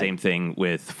 Right. Same thing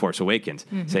with Force Awakens.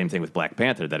 Same thing with Black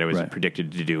Panther that it was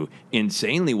predicted to do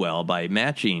insanely well by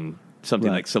matching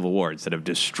something like Civil War instead of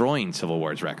destroying Civil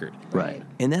War's record. Right.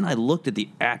 And then I looked at the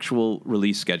actual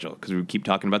release schedule because we keep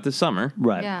talking about this summer.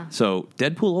 Right. Yeah. So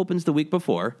Deadpool opens the week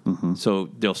before. So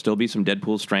there'll still be some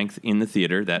Deadpool strength in the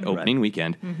theater that opening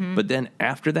weekend. But then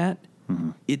after that,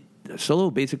 Solo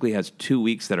basically has 2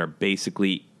 weeks that are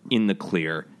basically in the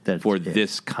clear for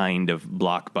this kind of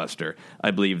blockbuster.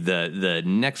 I believe the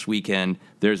next weekend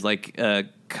there's like a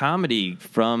comedy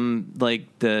from like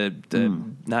I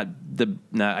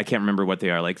can't remember what they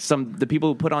are, like the people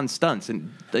who put on stunts,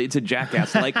 and it's a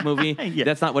Jackass like movie.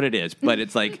 That's not what it is, but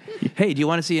it's like, hey, do you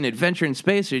want to see an adventure in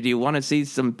space, or do you want to see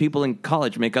some people in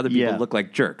college make other people look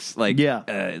like jerks? Like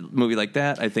a movie like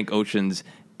that. I think Ocean's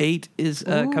 8 is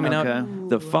coming out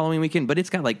the following weekend, but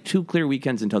it's got like 2 clear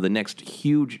weekends until the next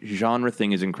huge genre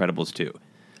thing is Incredibles 2.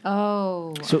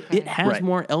 Oh. So it has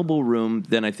more elbow room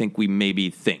than I think we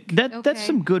maybe think. That's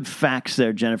some good facts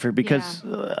there, Jennifer, because,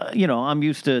 I'm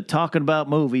used to talking about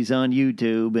movies on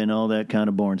YouTube and all that kind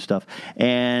of boring stuff.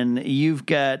 And you've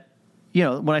got,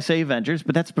 when I say Avengers,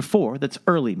 but that's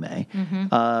early May.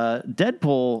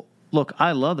 Deadpool, look,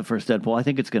 I love the first Deadpool. I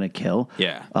think it's going to kill.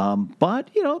 Yeah.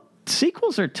 But,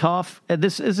 sequels are tough.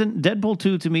 Deadpool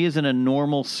 2 to me isn't a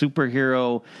normal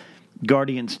superhero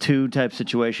Guardians 2 type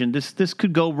situation. This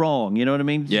could go wrong. You know what I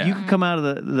mean? Yeah. You could come out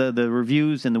of the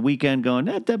reviews in the weekend going,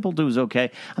 Deadpool 2 is okay.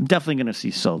 I'm definitely going to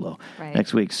see Solo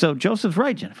next week. So Joseph's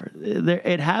right, Jennifer.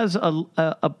 It has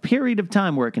a period of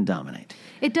time where it can dominate.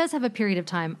 It does have a period of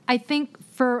time. I think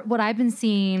for what I've been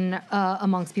seeing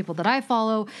amongst people that I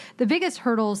follow, the biggest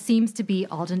hurdle seems to be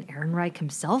Alden Ehrenreich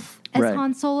himself as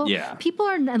Han Solo. Yeah. People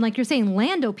are, and like you're saying,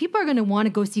 Lando, people are going to want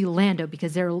to go see Lando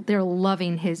because they're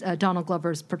loving his Donald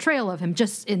Glover's portrayal of him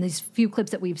just in these few clips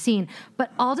that we've seen.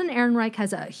 But Alden Ehrenreich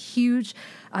has a huge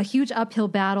uphill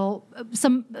battle.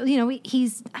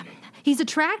 He's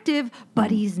attractive, but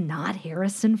he's not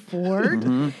Harrison Ford.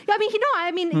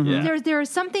 I mean, there's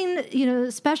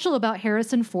something special about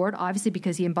Harrison Ford, obviously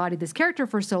because he embodied this character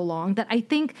for so long. That I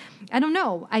don't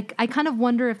know. I kind of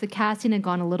wonder if the casting had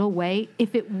gone a little way,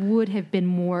 if it would have been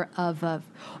more of a,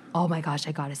 oh my gosh,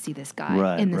 I got to see this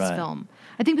guy in this film.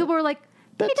 I think people were like,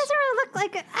 he doesn't really look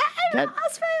like it. I don't know. I'll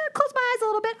close my eyes a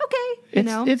little bit.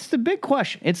 Okay, It's the big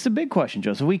question. It's the big question,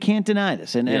 Joseph. We can't deny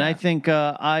this, and I think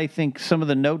some of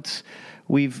the notes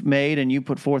we've made and you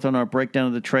put forth on our breakdown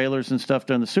of the trailers and stuff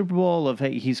during the Super Bowl of,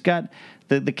 hey, he's got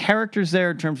the characters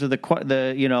there in terms of the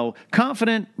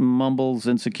confident mumbles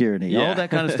insecurity, all that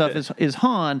kind of stuff is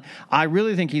Han. I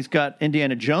really think he's got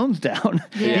Indiana Jones down.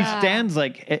 Yeah. He stands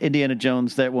like Indiana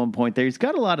Jones at one point there. He's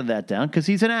got a lot of that down because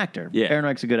he's an actor. Yeah.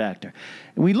 Ehrenreich's a good actor.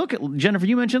 And we look at, Jennifer,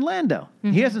 you mentioned Lando.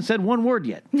 Mm-hmm. He hasn't said one word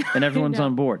yet, and everyone's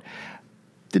on board.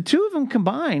 The two of them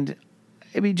combined,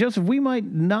 I mean, Joseph, we might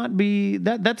not be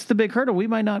that's the big hurdle. We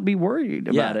might not be worried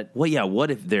about it. Well, yeah. What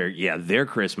if their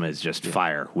charisma is just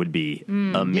fire? Would be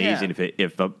amazing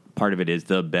if a part of it is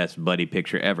the best buddy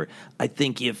picture ever. I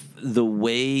think if the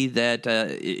way that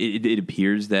it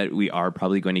appears that we are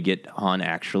probably going to get Han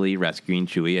actually rescuing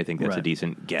Chewie, I think that's a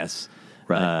decent guess,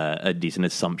 a decent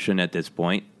assumption at this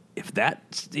point. If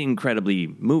that's incredibly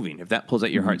moving, if that pulls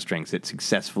at your heartstrings, it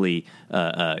successfully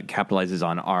capitalizes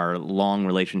on our long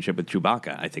relationship with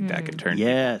Chewbacca, I think that could turn.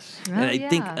 Yes. And I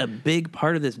think a big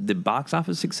part of the box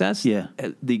office success,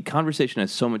 the conversation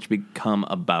has so much become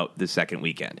about the second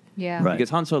weekend. Yeah. Right.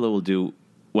 Because Han Solo will do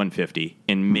 150,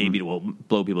 and maybe it will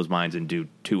blow people's minds and do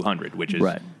 200, which is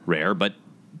rare, but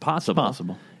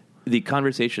possible. The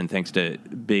conversation, thanks to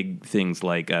big things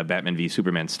like Batman v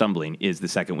Superman stumbling, is the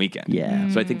second weekend. Yeah.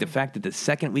 So I think the fact that the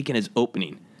second weekend is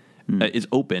open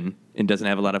and doesn't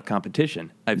have a lot of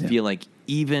competition, I feel like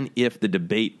even if the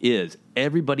debate is,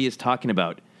 everybody is talking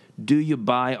about, do you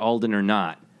buy Alden or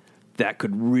not, that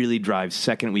could really drive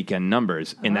second weekend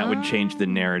numbers, and that would change the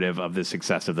narrative of the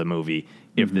success of the movie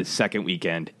if the second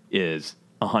weekend is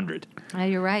 100.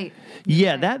 You're right.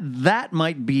 That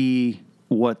might be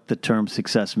what the term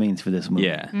success means for this movie.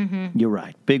 Yeah. Mm-hmm. You're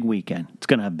right. Big weekend. It's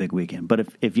going to have a big weekend. But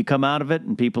if you come out of it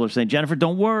and people are saying, Jennifer,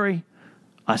 don't worry.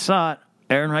 I saw it.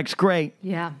 Ehrenreich's great.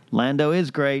 Yeah. Lando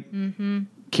is great. Mm-hmm.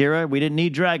 Kira, we didn't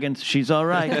need dragons. She's all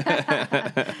right.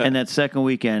 And that second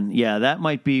weekend, that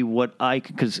might be what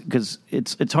because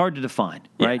it's hard to define,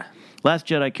 right? Last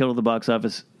Jedi killed at the box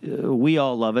office. We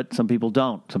all love it. Some people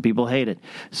don't. Some people hate it.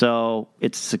 So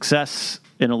it's success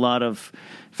in a lot of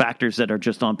factors that are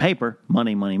just on paper,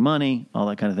 money, all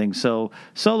that kind of thing. So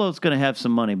Solo's going to have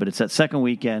some money, but it's that second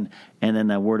weekend and then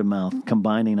that word of mouth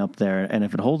combining up there. And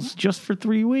if it holds just for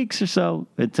 3 weeks or so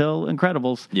until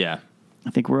Incredibles,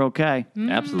 I think we're okay.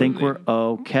 Absolutely. I think we're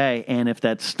okay. And if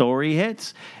that story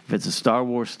hits, if it's a Star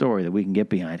Wars story that we can get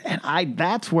behind, and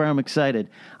that's where I'm excited.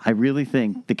 I really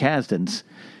think the Kasdans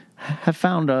have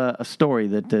found a story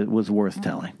that was worth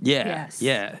telling. Yeah,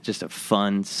 just a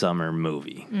fun summer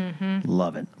movie. Mm-hmm.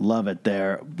 Love it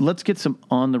there. Let's get some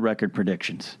on-the-record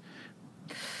predictions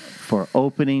for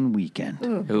opening weekend.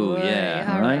 Ooh,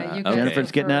 yeah. All right. Jennifer's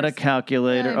getting out a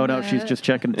calculator. Oh, no, she's just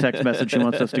checking the text message. She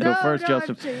wants us to go first,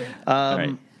 Joseph. All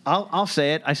right. I'll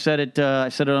say it. I said it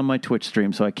on my Twitch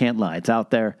stream, so I can't lie. It's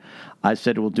out there. I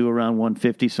said we'll do around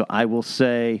 150, so I will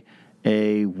say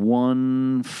a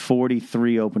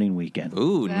 143 opening weekend.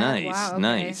 Ooh, nice, wow, okay.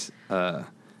 nice.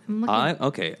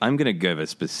 I'm going to give a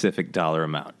specific dollar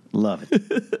amount. Love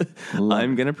it.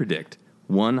 I'm going to predict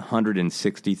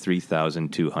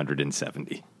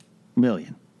 163,270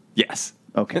 million. Yes.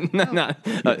 Okay.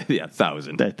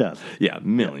 Thousand. That does. Yeah,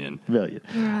 million. Million.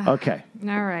 Okay.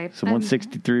 All right. So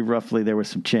 163 roughly. There was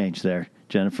some change there,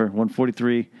 Jennifer.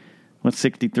 143,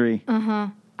 163.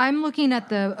 I'm looking at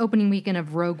the opening weekend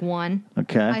of Rogue One.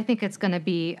 Okay. I think it's going to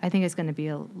be a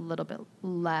little bit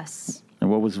less.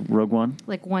 And what was Rogue One?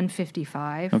 Like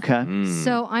 155. Okay.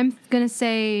 So I'm going to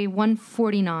say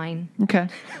 149. Okay.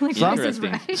 Like, So this is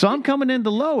Interesting. right. So I'm coming in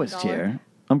the lowest here.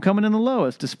 I'm coming in the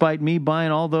lowest, despite me buying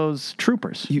all those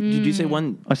troopers. Did you say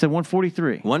one? I said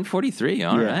 143. 143.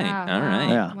 All right. All right.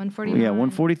 Yeah. 149. Yeah,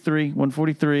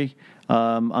 143.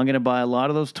 I'm going to buy a lot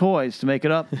of those toys to make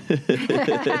it up.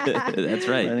 That's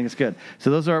right. I think it's good. So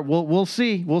those are, we'll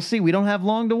see. We'll see. We don't have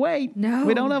long to wait. No.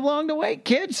 We don't have long to wait,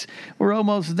 kids. We're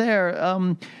almost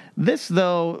there.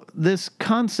 This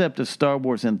concept of Star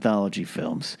Wars anthology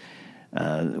films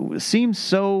seems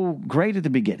so great at the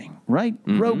beginning, right?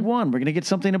 Mm-hmm. Rogue One, we're going to get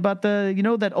something about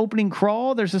that opening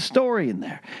crawl. There's a story in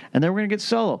there. And then we're going to get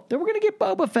Solo. Then we're going to get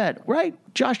Boba Fett, right?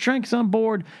 Josh Trank's on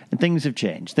board, and things have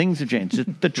changed.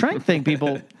 The Trank thing,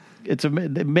 people, it's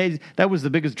amazing. That was the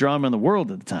biggest drama in the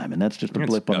world at the time, and that's just a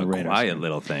blip on the radar. Quiet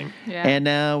little thing. Yeah. And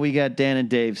now we got Dan and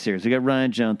Dave series. We got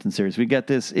Rian Johnson series. We got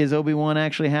this, is Obi-Wan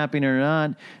actually happening or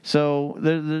not? So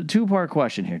the two-part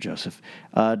question here, Joseph.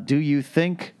 Do you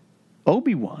think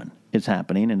Obi-Wan is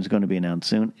happening and is going to be announced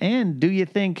soon? And do you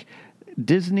think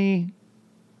Disney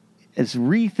is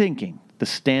rethinking the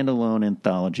standalone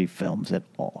anthology films at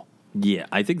all? Yeah,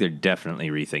 I think they're definitely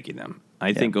rethinking them.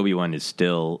 I think Obi-Wan is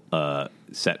still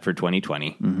set for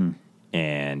 2020,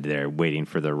 and they're waiting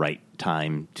for the right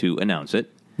time to announce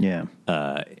it. Yeah.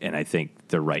 And I think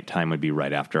the right time would be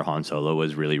right after Han Solo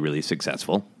was really, really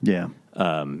successful. Yeah.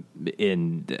 I mean,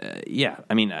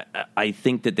 I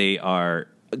think that they are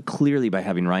clearly, by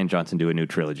having Rian Johnson do a new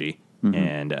trilogy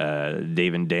and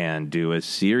Dave and Dan do a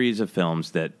series of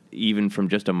films that, even from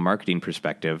just a marketing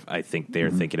perspective, I think they're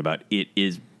thinking about it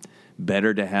is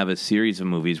better to have a series of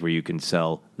movies where you can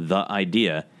sell the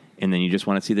idea and then you just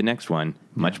want to see the next one.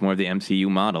 Much more of the MCU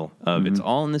model of it's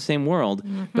all in the same world,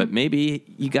 but maybe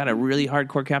you got a really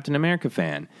hardcore Captain America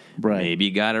fan. Right. Maybe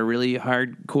you got a really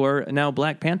hardcore now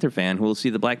Black Panther fan who will see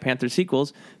the Black Panther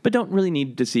sequels, but don't really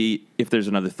need to see if there's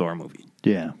another Thor movie.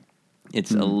 Yeah.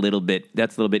 It's that's a little bit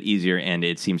easier, and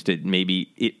it seems to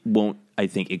maybe it won't, I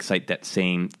think, excite that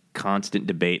same constant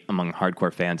debate among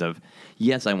hardcore fans of,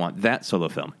 yes, I want that Solo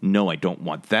film. No, I don't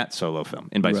want that Solo film.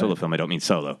 And by Solo film, I don't mean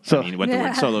Solo. I mean what the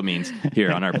word Solo means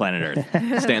here on our planet Earth.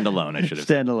 Standalone, I should have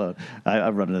said. Standalone.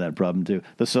 I've run into that problem, too.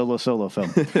 The Solo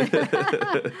film.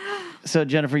 So,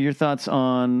 Jennifer, your thoughts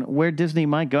on where Disney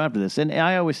might go after this? And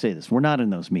I always say this. We're not in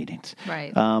those meetings.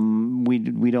 Right.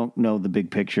 We don't know the big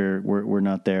picture. We're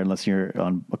not there unless you're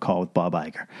on a call with Bob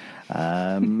Iger.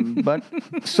 But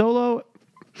Solo,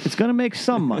 it's going to make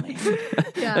some money.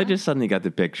 Yeah. I just suddenly got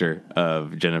the picture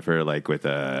of Jennifer, like, with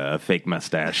a fake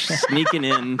mustache, sneaking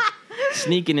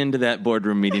into that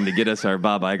boardroom meeting to get us our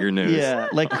Bob Iger news. Yeah,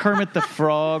 like Kermit the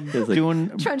Frog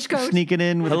doing trench coat, sneaking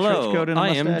in with a trench coat and a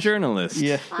mustache. I am journalist.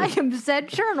 Yeah. I am said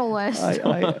journalist. Oh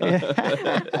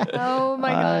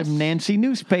my gosh. I'm Nancy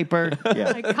Newspaper.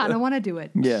 Yeah. I kind of want to do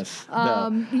it. Yes. Yeah.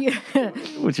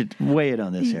 Which is weigh it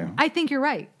on this here. I think you're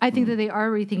right. I think that they are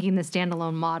rethinking the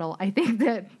standalone model. I think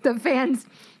that the fans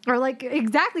are like,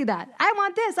 exactly that. I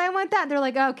want this. I want that. They're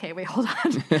like, okay, wait, hold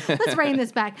on. Let's rein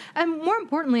this back. And more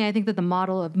importantly, I think that the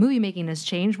model of movie making has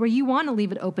changed, where you want to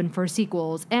leave it open for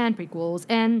sequels and prequels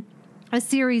and a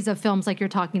series of films like you're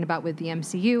talking about with the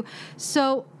MCU.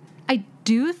 So I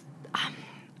do,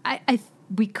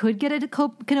 we could get a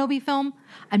Kenobi film.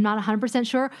 I'm not 100%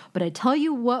 sure, but I tell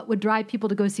you what would drive people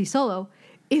to go see Solo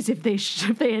is if they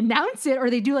announce it or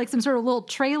they do like some sort of little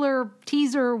trailer,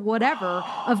 teaser, whatever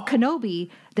of Kenobi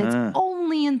that's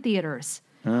only in theaters.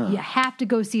 You have to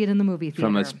go see it in the movie theater.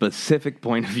 From a specific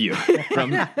point of view.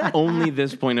 From only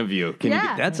this point of view.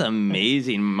 That's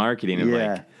amazing marketing.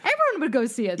 Yeah. Everyone would go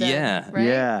see it then. Yeah. Right?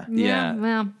 Yeah.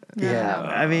 Well,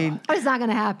 I mean, it's not going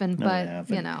to happen, but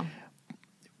you know.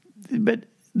 But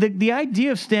the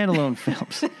idea of standalone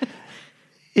films,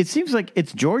 it seems like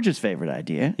it's George's favorite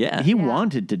idea. Yeah. He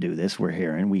wanted to do this.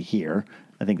 We hear.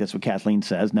 I think that's what Kathleen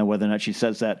says. Now, whether or not she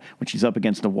says that when she's up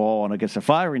against the wall and against a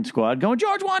firing squad, going,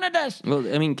 George wanted this. Well,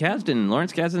 I mean,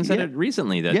 Lawrence Kasdan said it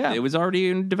recently that it was already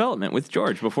in development with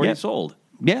George before he sold.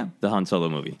 Yeah. The Han Solo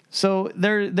movie. So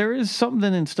there is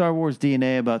something in Star Wars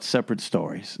DNA about separate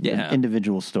stories. Yeah.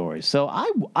 Individual stories. So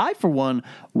I, for one,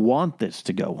 want this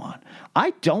to go on.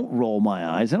 I don't roll my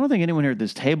eyes. I don't think anyone here at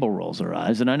this table rolls their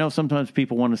eyes. And I know sometimes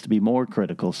people want us to be more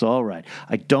critical. So, all right.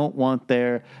 I don't want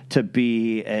there to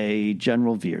be a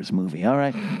General Veers movie. All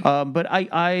right. But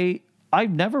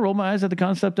I've never rolled my eyes at the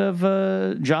concept of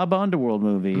a Jabba Underworld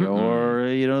movie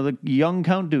or, the young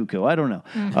Count Dooku. I don't know.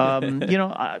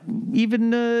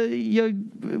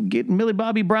 Even getting Millie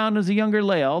Bobby Brown as a younger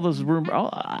Leia, all those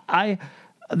rumors.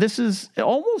 This is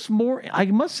almost more, I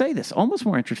must say this, almost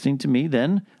more interesting to me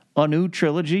than a new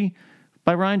trilogy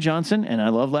by Rian Johnson. And I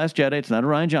love Last Jedi. It's not a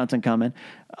Rian Johnson comment.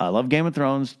 I love Game of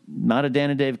Thrones. Not a Dan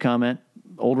and Dave comment.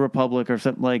 Old Republic or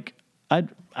something like.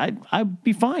 I'd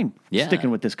be fine Yeah. sticking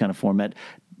with this kind of format.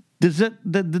 Does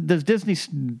Disney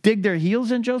dig their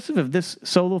heels in, Joseph, if this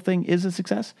Solo thing is a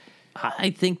success?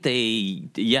 I think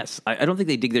yes. I don't think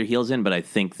they dig their heels in, but I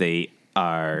think they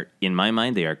are, in my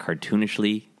mind, they are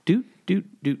cartoonishly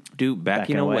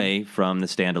backing away from the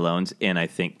standalones, and I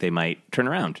think they might turn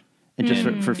around. And just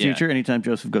for future, anytime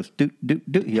Joseph goes doot,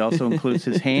 he also includes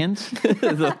his hands.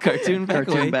 The cartoon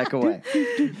back away.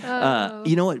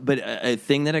 You know what? But a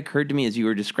thing that occurred to me as you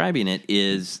were describing it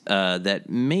is that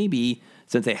maybe,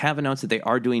 since they have announced that they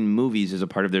are doing movies as a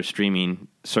part of their streaming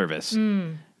service,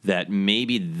 that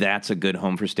maybe that's a good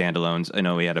home for standalones. I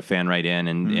know we had a fan write in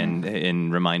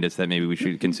and remind us that maybe we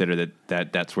should consider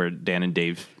that's where Dan and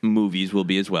Dave's movies will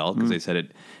be as well, because they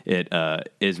said it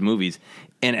is movies.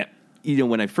 And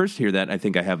when I first hear that, I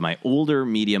think I have my older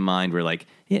media mind where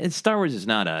Star Wars is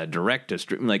not a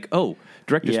direct-to-stream.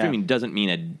 Direct-to-streaming doesn't mean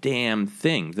a damn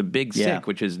thing. The Big Sick,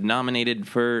 which is nominated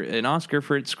for an Oscar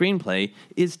for its screenplay,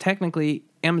 is technically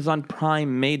Amazon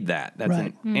Prime made that. That's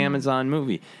an Amazon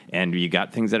movie. And you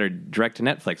got things that are direct to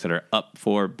Netflix that are up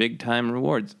for big-time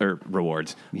awards.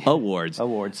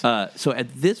 So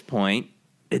at this point,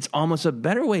 it's almost a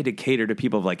better way to cater to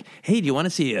people of hey, do you want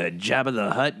to see a Jabba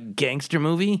the Hutt gangster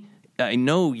movie? I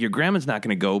know your grandma's not going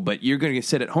to go, but you're going to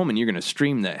sit at home and you're going to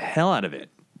stream the hell out of it.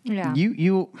 Yeah.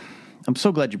 I'm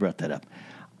so glad you brought that up.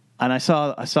 And I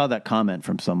saw that comment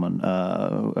from someone.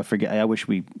 I forget. I wish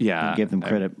we gave them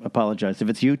credit. Apologize if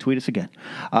it's you. Tweet us again.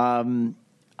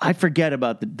 I forget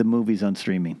about the movies on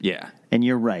streaming. Yeah, and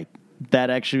you're right.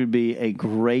 That actually would be a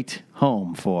great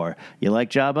home for, you like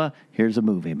Jabba? Here's a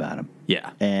movie about him. Yeah.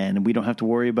 And we don't have to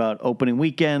worry about opening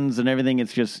weekends and everything.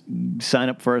 It's just sign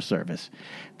up for a service.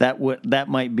 That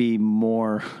might be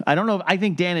more, I don't know. I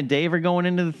think Dan and Dave are going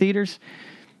into the theaters.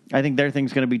 I think their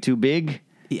thing's going to be too big.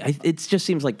 It just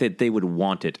seems like that they would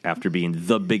want it after being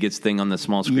the biggest thing on the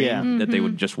small screen, that they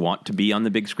would just want to be on the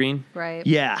big screen. Right.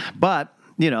 Yeah, but,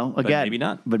 again. But maybe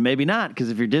not. But maybe not, because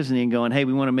if you're Disney and going, hey,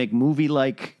 we want to make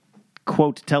movie-like,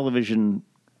 quote, television,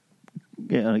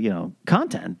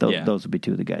 content, those would be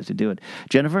two of the guys who do it.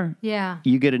 Jennifer? Yeah.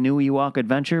 You get a new Ewok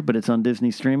adventure, but it's on Disney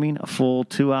streaming, a full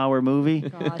 2-hour movie.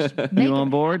 Gosh, you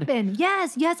on board? Happen.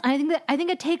 Yes. I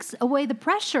think it takes away the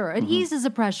pressure. It eases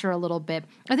the pressure a little bit.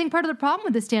 I think part of the problem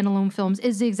with the standalone films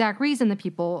is the exact reason that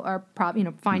people are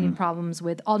finding problems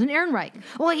with Alden Ehrenreich.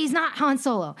 Well, he's not Han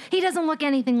Solo. He doesn't look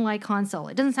anything like Han Solo.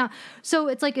 It doesn't sound so.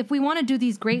 It's like if we want to do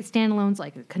these great standalones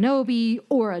like a Kenobi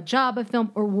or a Jabba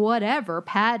film or whatever,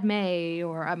 Padme.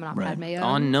 Or I'm not Padme.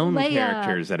 Unknown Leia.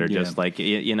 characters that are just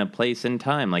in a place in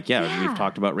time. We've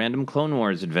talked about random Clone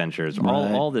Wars adventures,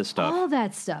 all this stuff. All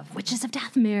that stuff. Witches of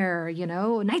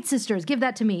Dathomir, Night Sisters, give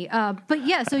that to me. But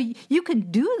yeah, so you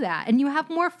can do that and you have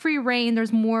more free reign.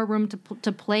 There's more room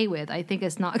to play with. I think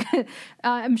it's not,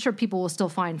 I'm sure people will still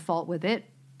find fault with it.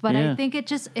 But I think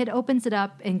it opens it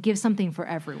up and gives something for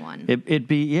everyone. It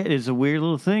is a weird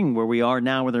little thing where we are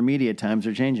now with our media. Times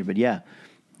are changing. But yeah.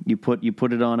 You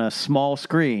put it on a small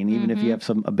screen, even if you have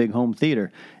a big home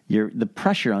theater. The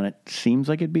pressure on it seems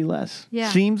like it'd be less.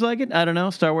 Yeah. Seems like it. I don't know.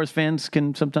 Star Wars fans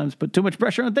can sometimes put too much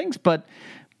pressure on things, but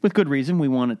with good reason. We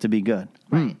want it to be good.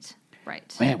 Right.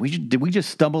 Man, did we just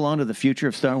stumble onto the future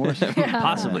of Star Wars?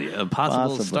 Possibly. A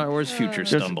possible Star Wars future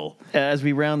stumble. As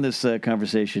we round this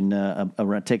conversation,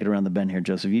 take it around the bend here,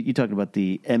 Joseph, you talked about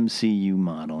the MCU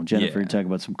model. Jennifer, you talked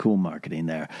about some cool marketing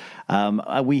there.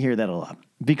 We hear that a lot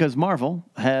because Marvel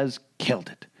has killed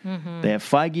it. They have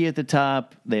Feige at the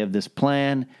top. They have this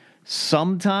plan.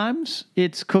 Sometimes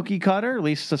it's cookie cutter, at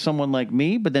least to someone like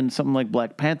me, but then something like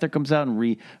Black Panther comes out and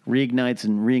reignites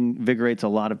and reinvigorates a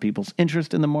lot of people's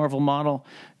interest in the Marvel model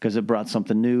because it brought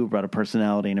something new, brought a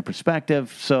personality and a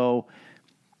perspective. So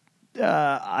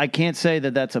I can't say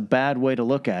that that's a bad way to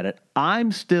look at it.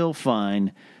 I'm still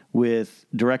fine with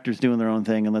directors doing their own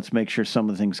thing, and let's make sure some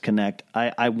of the things connect.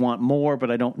 I want more,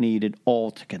 but I don't need it all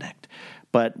to connect.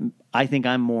 But I think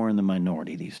I'm more in the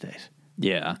minority these days.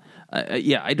 Yeah.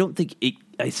 I don't think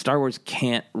Star Wars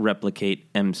can't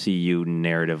replicate MCU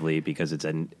narratively because it's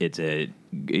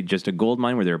just a gold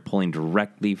mine where they're pulling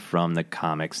directly from the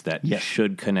comics that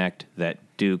should connect, that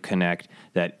do connect,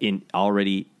 that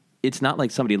it's not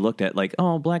like somebody looked at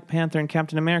Black Panther and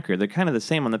Captain America. They're kind of the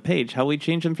same on the page. How we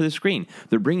change them for the screen?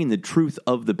 They're bringing the truth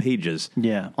of the pages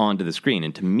onto the screen.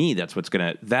 And to me,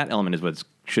 that element is what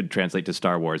should translate to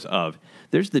Star Wars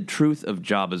there's the truth of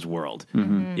Jabba's world.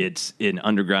 Mm-hmm. It's an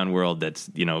underground world that's,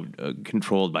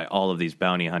 controlled by all of these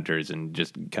bounty hunters and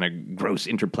just kind of gross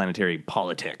interplanetary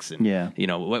politics. And,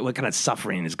 what kind of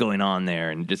suffering is going on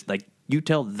there. And just you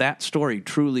tell that story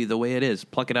truly the way it is,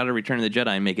 pluck it out of Return of the Jedi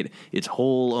and make it its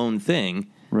whole own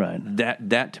thing, Right.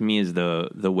 That to me is the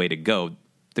way to go.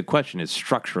 The question is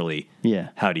structurally,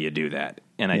 how do you do that?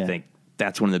 And I think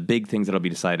that's one of the big things that'll be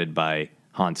decided by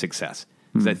Han's success.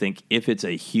 Because I think if it's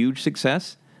a huge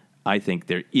success, I think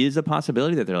there is a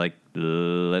possibility that they're like,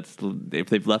 if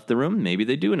they've left the room, maybe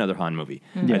they do another Han movie.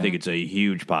 I think it's a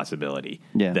huge possibility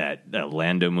that a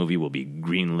Lando movie will be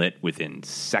greenlit within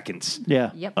seconds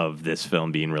of this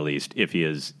film being released. If he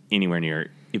is anywhere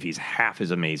near, if he's half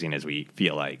as amazing as we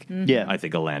feel like, I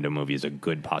think a Lando movie is a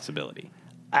good possibility.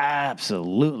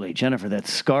 Absolutely. Jennifer, that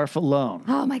scarf alone.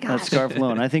 Oh, my gosh. That scarf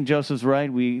alone. I think Joseph's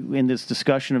right. We, in this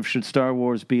discussion of should Star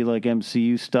Wars be like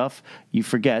MCU stuff, you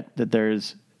forget that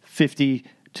there's 50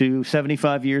 to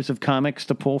 75 years of comics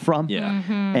to pull from.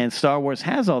 And Star Wars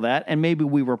has all that, and maybe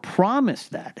we were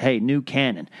promised that. Hey, new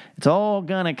canon. It's all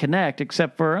going to connect,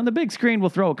 except for on the big screen, we'll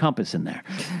throw a compass in there.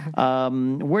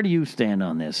 Where do you stand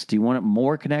on this? Do you want it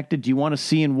more connected? Do you want to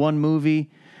see in one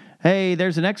movie, hey,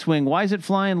 there's an X-Wing, why is it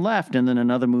flying left? And then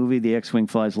another movie, the X-Wing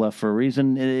flies left for a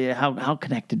reason. How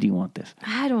connected do you want this?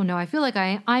 I don't know. I feel like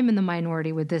I'm in the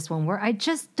minority with this one, where I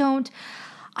just want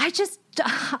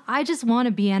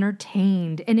to be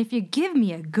entertained. And if you give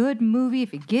me a good movie,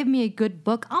 if you give me a good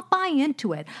book, I'll buy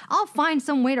into it. I'll find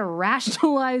some way to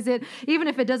rationalize it, even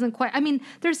if it doesn't quite. I mean,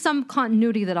 there's some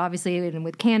continuity that obviously, and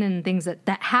with canon and things that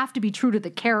have to be true to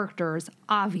the characters,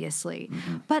 obviously.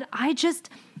 But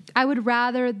I would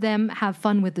rather them have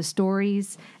fun with the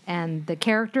stories and the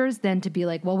characters than to be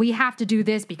like, well, we have to do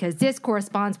this because this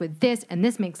corresponds with this and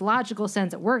this makes logical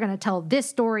sense that we're going to tell this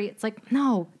story. It's like,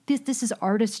 no, this is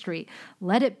artistry.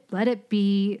 Let it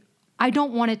be. I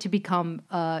don't want it to become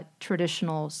a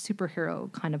traditional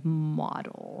superhero kind of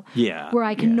model. Where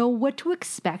I can know what to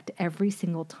expect every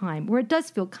single time. Where it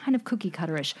does feel kind of cookie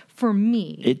cutterish for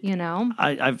me, you know?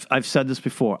 I've said this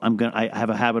before. I have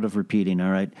a habit of repeating,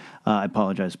 all right? I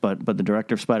apologize. But the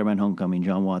director of Spider-Man Homecoming,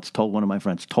 John Watts, told one of my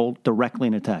friends, told directly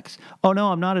in a text, oh,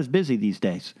 no, I'm not as busy these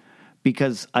days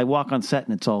because I walk on set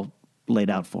and it's all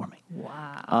laid out for me.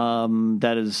 Wow.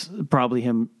 That is probably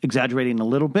him exaggerating a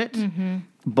little bit,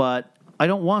 but I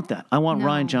don't want that. I want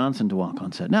Rian Johnson to walk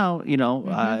on set. Now,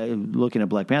 looking at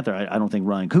Black Panther, I don't think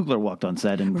Ryan Coogler walked on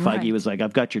set and Feige was like,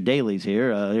 I've got your dailies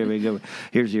here. Here we go.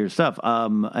 Here's your stuff.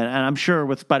 And I'm sure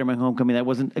with Spider-Man Homecoming, that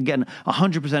wasn't, again,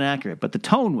 100% accurate, but the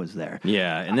tone was there.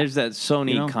 Yeah, and there's that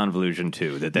Sony convolution,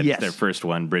 too, that's their first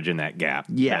one, bridging that gap.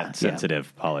 That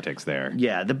sensitive politics there.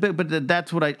 Yeah, but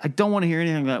that's what I don't want to hear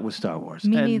anything like that with Star Wars.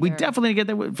 Me and neither. we definitely get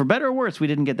that, for better or worse, we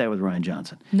didn't get that with Rian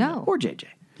Johnson. No. Or JJ.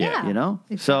 Yeah.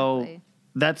 Exactly. So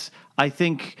That's, I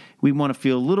think we want to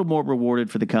feel a little more rewarded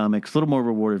for the comics, a little more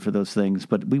rewarded for those things,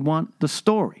 but we want the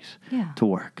stories to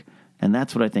work. And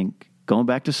that's what I think, going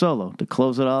back to Solo, to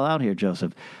close it all out here,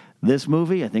 Joseph, this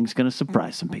movie, I think, is going to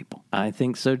surprise some people. I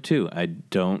think so, too. I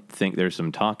don't think there's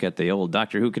some talk at the old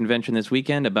Doctor Who convention this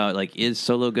weekend about, like, is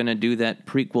Solo going to do that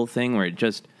prequel thing where it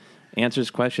just answers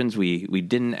questions we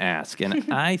didn't ask?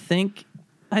 And I think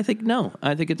no.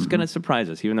 I think it's going to surprise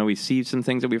us, even though we see some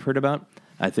things that we've heard about.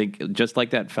 I think just like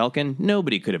that Falcon,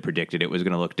 nobody could have predicted it was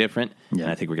going to look different. And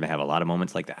I think we're going to have a lot of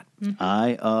moments like that.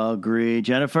 I agree.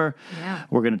 Jennifer,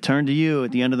 we're going to turn to you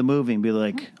at the end of the movie and be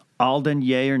like, Alden,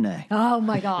 yay or nay? Oh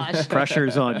my gosh.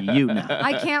 Pressure's on you now.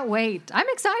 I can't wait. I'm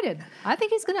excited. I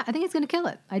think he's gonna kill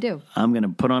it. I do. I'm gonna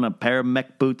put on a pair of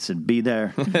mech boots and be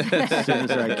there as soon as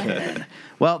I can.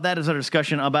 Well, that is our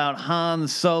discussion about Han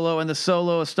Solo and the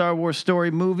Solo, a Star Wars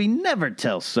story movie. Never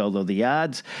tell Solo the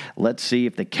odds. Let's see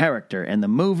if the character and the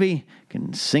movie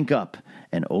can sync up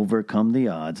and overcome the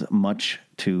odds, much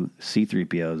to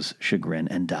C-3PO's chagrin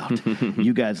and doubt.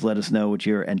 You guys let us know what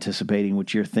you're anticipating,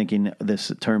 what you're thinking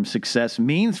this term success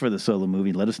means for the Solo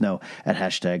movie. Let us know at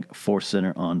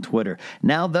 #ForceCenter on Twitter.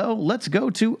 Now, though, let's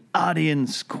go to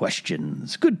audience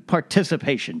questions. Good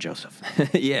participation, Joseph.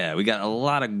 Yeah, we got a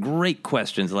lot of great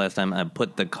questions the last time I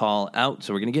put the call out,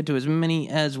 so we're going to get to as many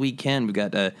as we can. We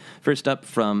got, first up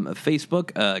from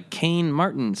Facebook, Kane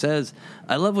Martin says,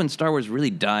 I love when Star Wars really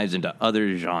dives into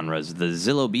other genres. The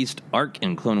Zillo Beast arc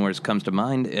in Clone Wars comes to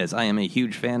mind, as I am a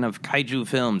huge fan of kaiju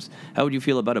films. How would you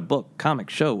feel about a book, comic,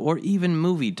 show, or even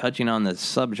movie touching on the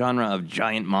subgenre of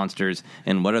giant monsters?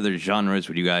 And what other genres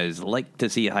would you guys like to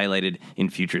see highlighted in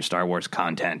future Star Wars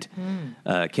content?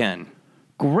 Ken?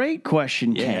 Great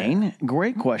question, Kane.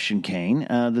 Great question, Kane.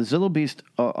 The Zillo Beast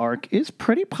arc is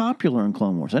pretty popular in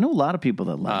Clone Wars. I know a lot of people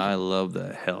that love it. I love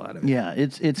the hell out of it. Yeah,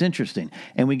 it's interesting.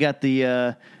 And we got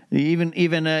the Even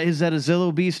is that a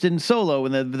Zillo Beast in Solo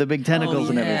and the big tentacles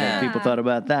and everything? People thought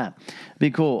about that.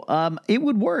 Be cool. It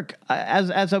would work.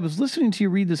 As I was listening to you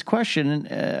read this question,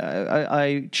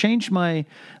 I changed my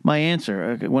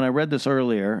answer when I read this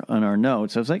earlier on our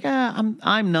notes. I was like,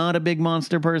 I'm not a big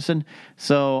monster person,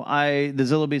 so the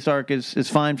Zillo Beast arc is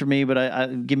fine for me, but I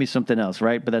give me something else,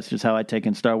 right? But that's just how I take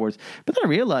in Star Wars. But then I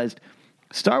realized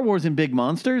Star Wars and big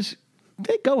monsters,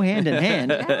 they go hand in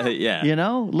hand. Yeah. You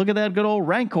know, look at that good old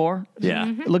Rancor.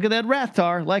 Yeah. Look at that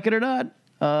Rathtar, like it or not.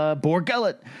 Borg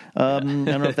Gullet. I don't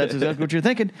know if that's exactly what you're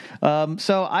thinking.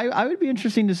 So I would be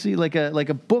interesting to see like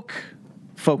a book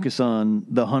focus on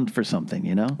the hunt for something,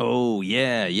 you know? Oh,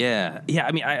 yeah.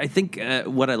 I mean, I think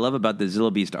what I love about the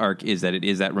Zillo Beast arc is that it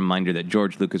is that reminder that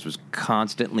George Lucas was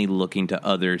constantly looking to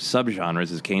other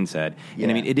subgenres, as Kane said. Yeah.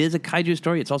 And I mean, it is a kaiju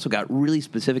story. It's also got really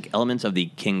specific elements of the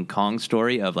King Kong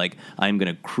story of like, I'm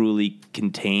going to cruelly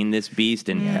contain this beast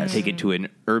and take it to an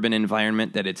urban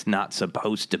environment that it's not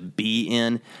supposed to be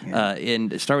in. Yeah.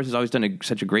 And Star Wars has always done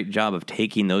such a great job of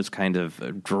taking those kind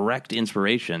of direct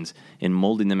inspirations and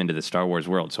molding them into the Star Wars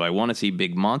world. So I want to see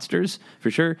big monsters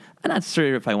for sure. I'm not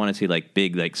sure if I want to see like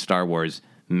big like Star Wars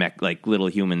mech, like little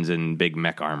humans in big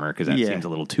mech armor, because that seems a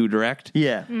little too direct.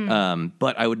 Yeah.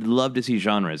 But I would love to see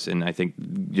genres, and I think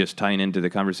just tying into the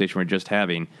conversation we're just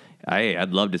having,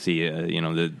 I'd love to see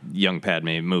the young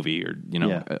Padme movie or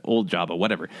old Jabba,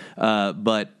 whatever.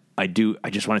 But I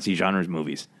just want to see genres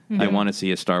movies. I want to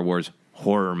see a Star Wars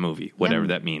horror movie, whatever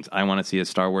that means. I want to see a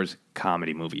Star Wars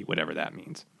comedy movie, whatever that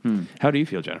means. How do you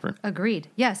feel, Jennifer? Agreed.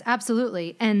 Yes,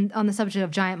 absolutely. And on the subject of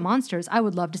giant monsters, I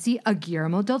would love to see a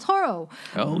Guillermo del Toro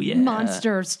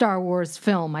monster Star Wars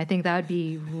film. I think that would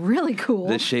be really cool.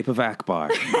 The Shape of Akbar.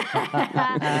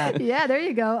 Yeah, there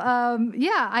you go.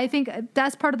 I think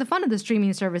that's part of the fun of the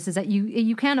streaming service is that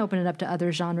you can open it up to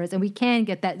other genres, and we can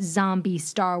get that zombie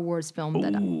Star Wars film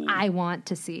that I want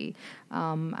to see.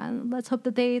 And let's hope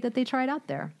that they try it out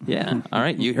there. Yeah. All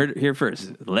right. You heard it here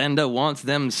first. Landa wants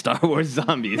them Star Wars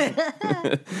zombies.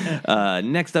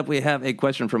 Next up, we have a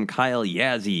question from Kyle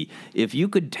Yazzie. If you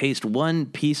could taste one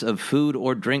piece of food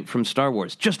or drink from Star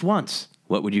Wars just once,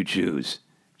 what would you choose?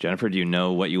 Jennifer, do you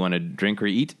know what you want to drink or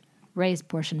eat? Raised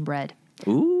portion bread.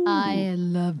 Ooh. I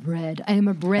love bread. I am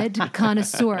a bread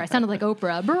connoisseur. I sounded like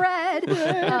Oprah. Bread!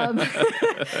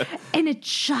 And it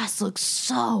just looks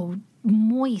so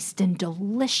moist and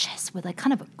delicious with like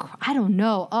kind of I don't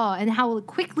know. Oh, and how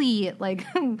quickly it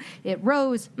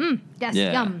rose. Yes,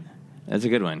 yum. That's a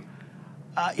good one.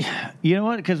 You know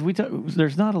what? Because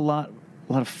there's not a lot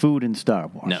of food in Star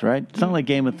Wars, right? It's not like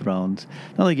Game of Thrones,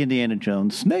 not like Indiana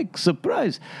Jones. Snake,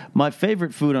 surprise! My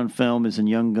favorite food on film is in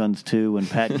Young Guns 2 when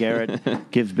Pat Garrett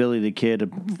gives Billy the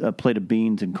Kid a plate of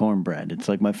beans and cornbread. It's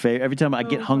like my favorite. Every time I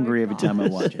get hungry, every time I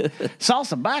watch it.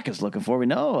 Salsa Back is looking for me.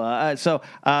 No,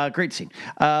 great scene.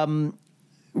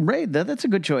 Ray, that's a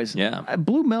good choice. Yeah.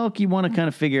 Blue milk, you want to kind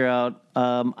of figure out.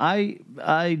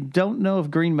 I don't know if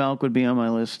green milk would be on my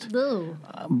list.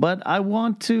 But I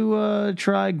want to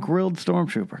try grilled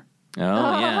Stormtrooper.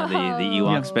 Oh yeah, the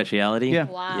Ewok speciality. Yeah.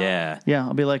 Wow. Yeah.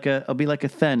 I'll be like a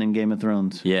Thenn in Game of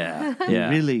Thrones. Yeah. You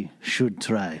really should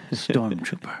try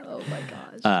Stormtrooper. Oh my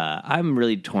gosh. I'm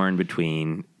really torn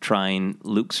between trying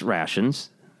Luke's rations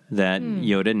that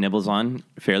Yoda nibbles on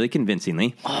fairly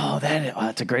convincingly. Oh,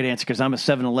 that's a great answer, because I'm a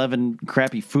 7-Eleven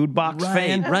crappy food box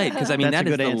fan. Right, because I mean, that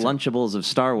is the Lunchables of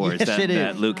Star Wars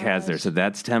that Luke has there, so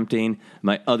that's tempting.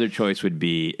 My other choice would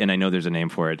be, and I know there's a name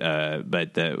for it,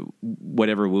 but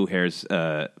whatever Wu Hair's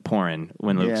pouring,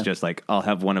 when Luke's just like, I'll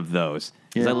have one of those.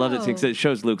 Because I love it, because it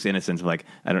shows Luke's innocence of like,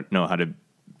 I don't know how to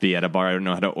be at a bar, I don't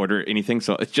know how to order anything,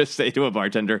 so just say to a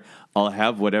bartender, I'll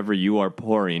have whatever you are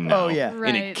pouring now. Oh, yeah.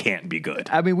 And it can't be good.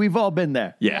 I mean, we've all been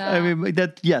there. Yeah. I mean, I've been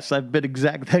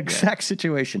that exact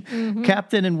situation. Mm-hmm.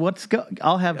 Captain, and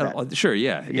I'll have that. Sure,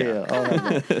 yeah. I'll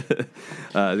have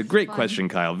that. Great question,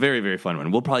 Kyle. Very, very fun one.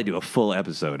 We'll probably do a full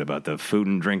episode about the food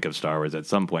and drink of Star Wars at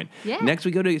some point. Yeah. Next, we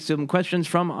go to some questions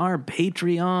from our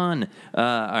Patreon.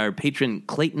 Our patron,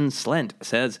 Clayton Slent,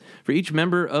 says, for each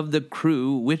member of the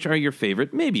crew, which are your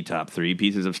favorite, maybe top 3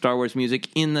 pieces of Star Wars music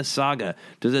in the saga?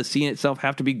 Does the scene itself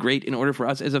have to be great in order for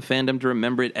us as a fandom to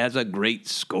remember it as a great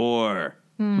score?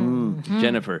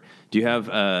 Jennifer, do you have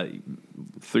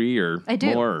 3 or I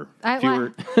do. more? Or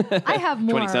fewer? I have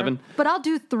more. 27? But I'll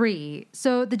do 3.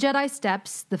 So the Jedi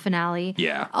Steps, the finale.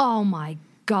 Yeah. Oh my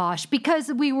gosh,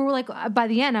 because we were like, by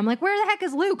the end, I'm like, where the heck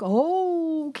is Luke?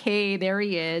 Oh, okay, there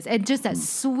he is. And just that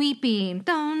sweeping,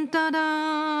 dun, dun,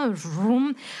 dun,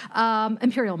 vroom,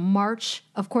 Imperial March,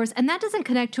 of course. And that doesn't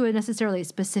connect to necessarily a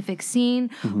specific scene,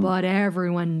 but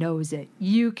everyone knows it.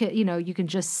 You can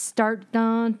just start,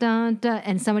 dun, dun, dun,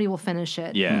 and somebody will finish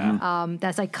it. Yeah.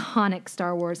 That's iconic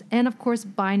Star Wars. And of course,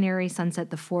 Binary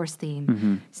Sunset, the Force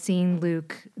theme, seeing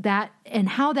Luke, that and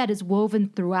how that is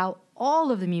woven throughout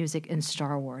all of the music in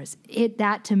Star Wars.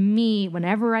 That to me,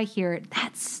 whenever I hear it,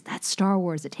 that's Star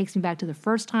Wars. It takes me back to the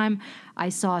first time I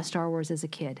saw Star Wars as a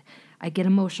kid. I get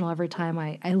emotional every time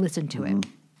I listen to it.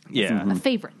 Yeah. It's a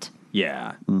favorite.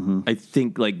 Yeah. I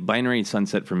think like Binary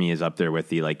Sunset for me is up there with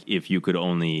the like if you could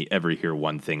only ever hear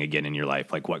one thing again in your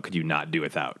life, like what could you not do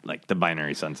without? Like the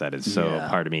Binary Sunset is so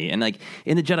part of me. And like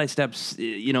in the Jedi Steps,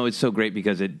 it's so great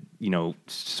because it,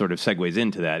 sort of segues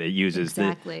into that. It uses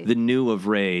the new of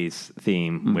Rey's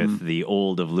theme with the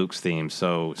old of Luke's theme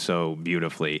so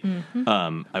beautifully.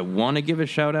 I want to give a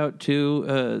shout out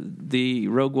to the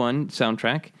Rogue One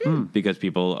soundtrack because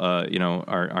people,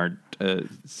 are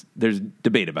there's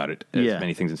debate about it, as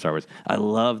many things in Star Wars. I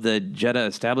love the Jedha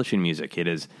establishing music. It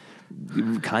is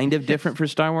kind of different for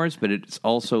Star Wars, but it's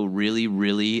also really,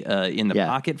 really in the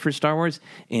pocket for Star Wars,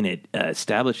 and it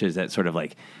establishes that sort of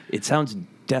like, it sounds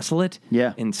desolate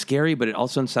and scary, but it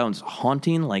also sounds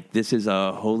haunting, like this is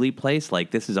a holy place,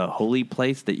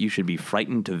 that you should be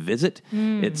frightened to visit.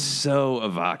 It's so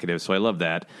evocative, so I love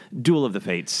that. Duel of the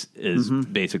Fates is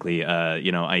basically,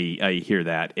 I hear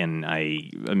that, and I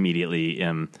immediately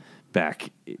am back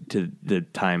to the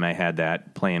time I had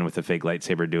that playing with a fake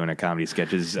lightsaber doing a comedy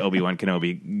sketches, Obi-Wan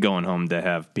Kenobi going home to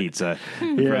have pizza,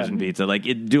 frozen pizza. Like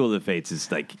Duel of the Fates is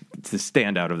like the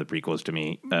standout of the prequels to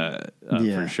me,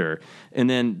 for sure. And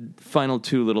then final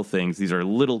two little things. These are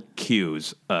little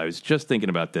cues. I was just thinking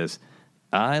about this.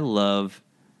 I love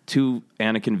two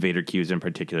Anakin Vader cues in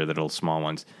particular, the little small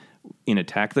ones. In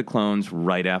Attack the Clones,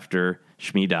 right after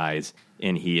Shmi dies,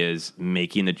 and he is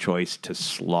making the choice to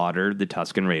slaughter the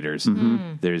Tusken Raiders.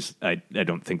 There's, I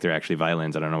don't think they're actually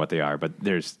violins. I don't know what they are, but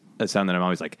there's a sound that I'm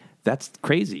always like, that's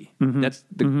crazy. That's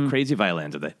the crazy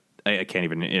violins of the. I can't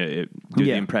even do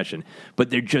the impression, but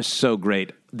they're just so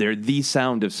great. They're the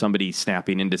sound of somebody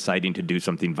snapping and deciding to do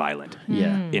something violent.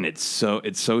 And it's so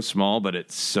small, but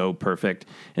it's so perfect.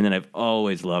 And then I've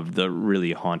always loved the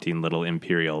really haunting little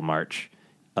Imperial March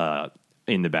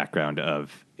in the background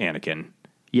of Anakin.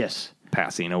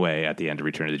 Passing away at the end of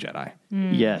Return of the Jedi.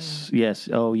 Yes.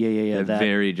 Oh, yeah. A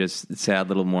very just sad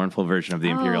little mournful version of the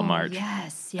Imperial March.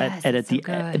 Yes. And at the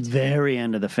very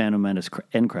end of the Phantom Menace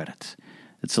end credits.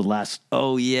 It's the last beat.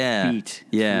 Yeah. It's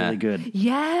really good.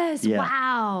 Yes. Yeah.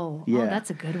 Wow. Yeah. Oh, that's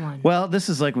a good one. Well, this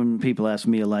is like when people ask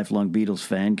me, a lifelong Beatles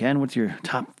fan, Ken, what's your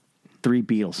top 3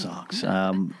 Beatles songs?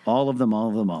 All of them.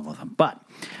 But,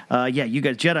 you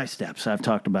guys, Jedi Steps. I've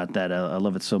talked about that. I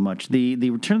love it so much. The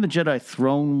Return of the Jedi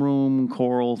throne room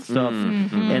choral stuff.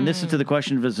 And this is to the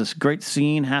question, does this great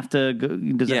scene have to go,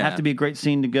 does it have to be a great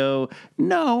scene to go?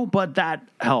 No, but that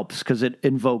helps because it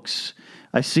invokes...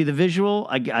 I see the visual,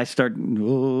 I start,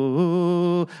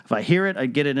 if I hear it, I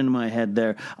get it into my head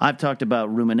there. I've talked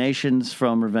about Ruminations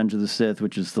from Revenge of the Sith,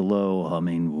 which is the low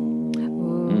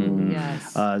humming,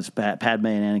 yes. As Padme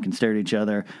and Anakin stare at each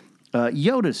other.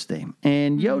 Yoda's theme.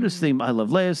 And Yoda's theme, I love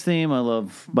Leia's theme, I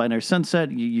love Binary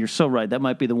Sunset. You're so right. That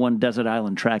might be the one desert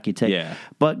island track you take. Yeah.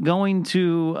 But going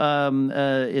to,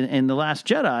 in The Last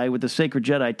Jedi, with the Sacred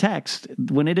Jedi text,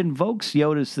 when it invokes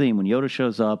Yoda's theme, when Yoda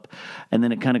shows up, and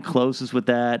then it kind of closes with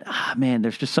that,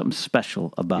 there's just something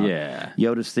special about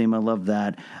Yoda's theme. I love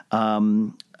that.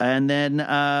 And then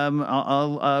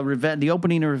the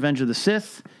opening of Revenge of the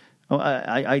Sith,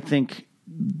 I think...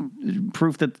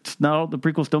 proof that not all the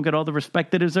prequels don't get all the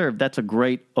respect they deserve. That's a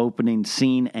great opening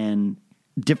scene and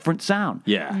different sound.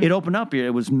 Yeah. It opened up here.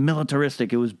 It was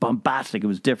militaristic. It was bombastic. It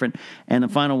was different. And the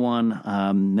final one,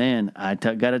 I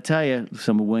got to tell you,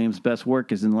 some of Williams' best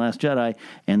work is in The Last Jedi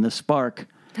and The Spark.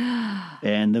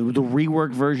 And the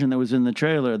reworked version that was in the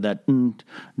trailer, that bum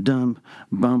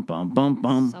bum bum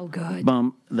bum, so good.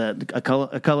 Bum, that I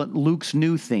call it Luke's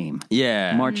new theme.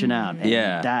 Yeah, marching out. And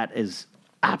yeah, that is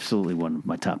absolutely one of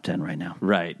my top 10 right now.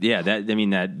 Right. Yeah.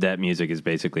 That music is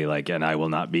basically like, and I will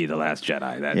not be the last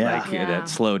Jedi. That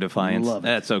slow defiance.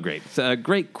 That's so great. It's a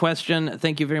great question.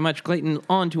 Thank you very much, Clayton.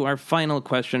 On to our final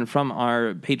question from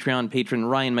our Patreon patron,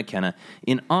 Ryan McKenna.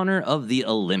 In honor of the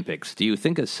Olympics, do you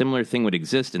think a similar thing would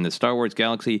exist in the Star Wars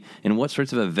galaxy? And what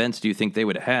sorts of events do you think they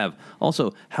would have?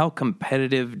 Also, how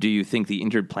competitive do you think the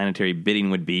interplanetary bidding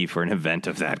would be for an event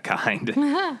of that kind?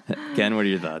 Ken, what are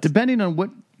your thoughts? Depending on what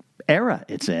era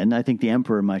it's in. I think the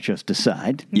Emperor might just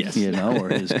decide, Yes. or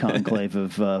his conclave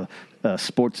of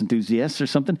sports enthusiasts or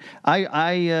something.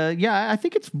 I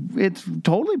think it's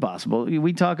totally possible.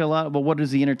 We talk a lot about what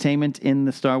is the entertainment in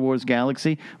the Star Wars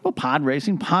galaxy. Well, pod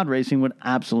racing would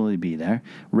absolutely be there.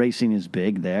 Racing is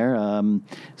big there.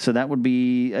 So that would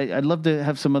be, I'd love to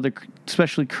have some other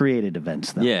specially created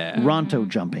events though. Yeah. Ronto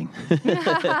jumping.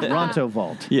 Ronto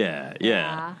vault.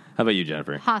 Yeah. How about you,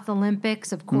 Jennifer? Hoth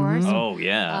Olympics, of course. Oh,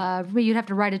 yeah. You'd have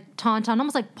to ride a tauntaun,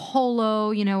 almost like polo,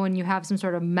 when you have some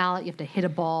sort of mallet, you have to hit a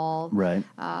ball. Right.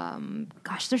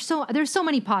 Gosh, there's so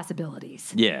many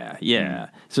possibilities. Yeah.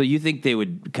 So you think they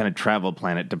would kind of travel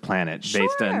planet to planet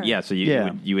based on, so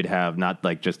you would have not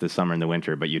like just the summer and the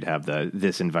winter, but you'd have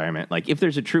this environment. Like if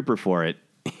there's a trooper for it,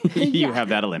 you have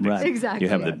that Olympics. Right. Exactly. You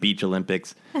have the beach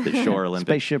Olympics, the shore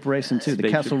Olympics. Spaceship racing too, the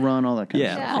Kessel Run, all that kind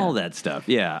of stuff. All that stuff.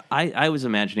 Yeah. I was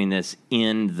imagining this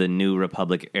in the New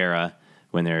Republic era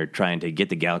when they're trying to get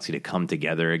the galaxy to come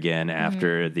together again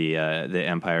after the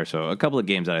Empire. So a couple of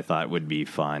games that I thought would be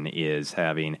fun is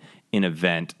having an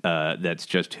event that's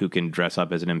just who can dress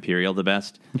up as an Imperial the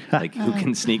best, like who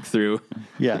can sneak through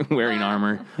wearing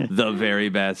armor the very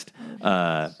best.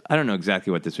 I don't know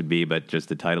exactly what this would be, but just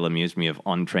the title amused me of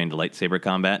Untrained Lightsaber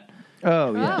Combat.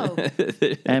 Oh,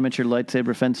 yeah. Amateur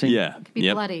lightsaber fencing. Yeah. Could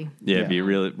be bloody. Yeah, it'd be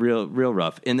real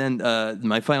rough. And then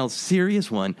my final serious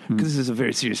one, because this is a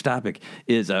very serious topic,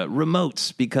 is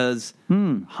remotes. Because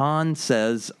Han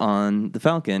says on the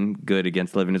Falcon, good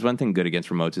against living is one thing, good against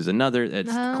remotes is another.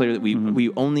 It's clear that we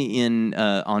only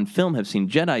on film have seen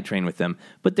Jedi train with them,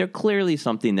 but they're clearly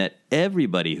something that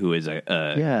everybody who is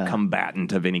a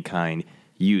combatant of any kind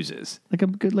uses. Like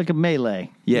a melee.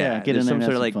 Yeah, get in there and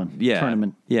have sort some of fun. Yeah,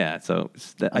 Tournament. Yeah, so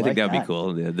I think that would be that.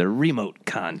 cool. The remote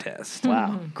contest.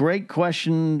 Wow. Great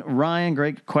question, Ryan.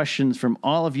 Great questions from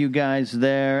all of you guys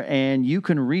there. And you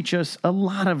can reach us a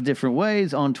lot of different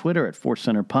ways on Twitter at Force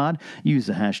Center Pod. Use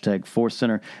the hashtag Force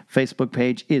Center. Facebook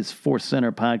page is Force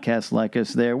Center Podcast. Like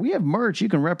us there. We have merch. You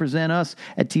can represent us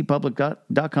at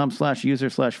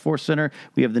tpublic.com/user/Force Center.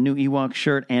 We have the new Ewok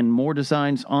shirt and more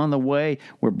designs on the way.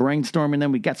 We're brainstorming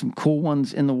them. We got some cool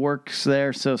ones in the works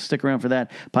there, so stick around for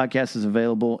that. Podcast is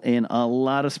available in a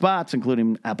lot of spots,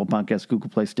 including Apple Podcasts, Google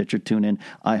Play, Stitcher, TuneIn,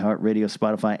 iHeartRadio,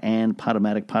 Spotify, and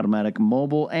Podomatic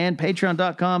Mobile, and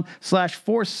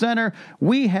Patreon.com/Force Center.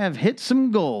 We have hit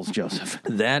some goals, Joseph.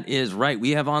 That is right.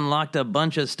 We have unlocked a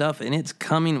bunch of stuff, and it's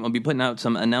coming. We'll be putting out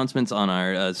some announcements on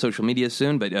our social media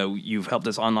soon, but you've helped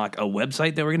us unlock a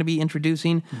website that we're going to be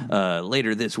introducing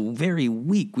later this very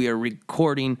week. We are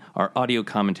recording our audio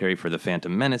commentary for the Phantom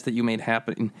Menace that you made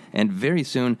happen, and very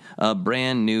soon a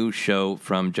brand new show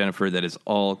from Jennifer that is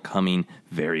all coming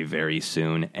very, very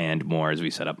soon, and more as we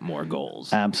set up more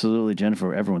goals. Absolutely,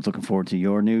 Jennifer. Everyone's looking forward to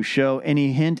your new show.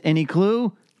 Any hint, any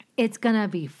clue? It's gonna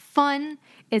be fun.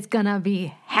 It's gonna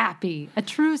be happy. A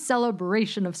true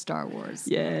celebration of Star Wars.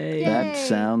 Yay. That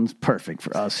sounds perfect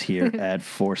for us here at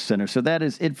Force Center. So that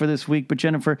is it for this week. But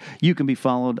Jennifer, you can be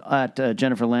followed at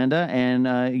Jennifer Landa,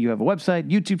 and you have a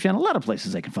website, YouTube channel, a lot of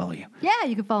places they can follow you. Yeah,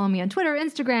 you can follow me on Twitter,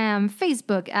 Instagram,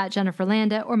 Facebook at Jennifer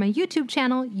Landa, or my YouTube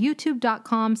channel,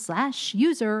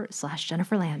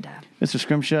 youtube.com/user/Jennifer Landa. Mr.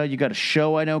 Scrimshaw, you got a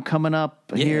show I know coming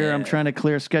up here. I'm trying to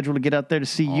clear a schedule to get out there to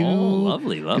see you. Oh,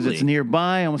 lovely. Because it's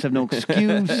nearby. I almost have no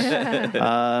excuse.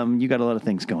 You got a lot of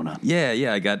things going on.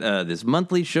 Yeah. I got this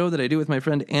monthly show that I do with my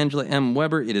friend Angela M.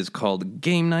 Weber. It is called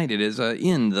Game Night. It is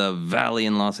in the Valley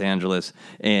in Los Angeles,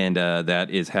 and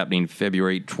that is happening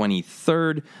February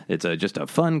 23rd. It's just a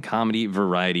fun comedy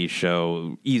variety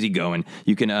show, easy going.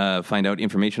 You can find out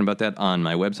information about that on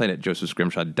my website at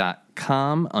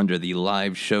josephscrimshaw.com under the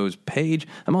live shows page.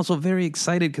 I'm also very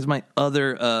excited because my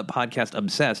other podcast,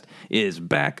 Obsessed, is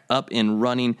back up and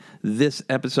running. This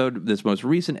most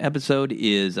recent episode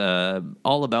is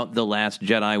all about The Last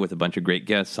Jedi with a bunch of great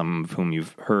guests, some of whom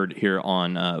you've heard here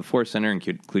on Force Center,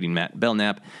 including Matt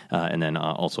Belknap, and then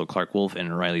also Clark Wolf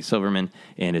and Riley Silverman.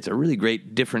 And it's a really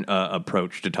great, different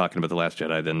approach to talking about The Last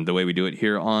Jedi than the way we do it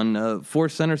here on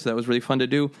Force Center, so that was really fun to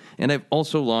do. And I've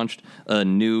also launched a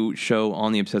new show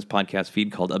on the Obsessed podcast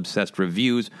feed called Obsessed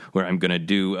Reviews, where I'm going to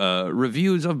do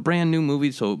reviews of brand new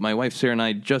movies. So my wife Sarah and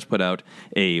I just put out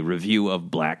a review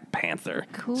of Black Panther.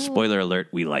 Cool. Spoiler alert,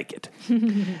 we like it.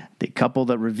 The couple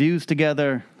that reviews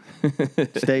together.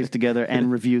 stays together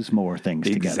and reviews more things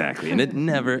together. Exactly, and it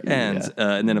never ends.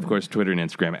 And then, of course, Twitter and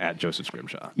Instagram at Joseph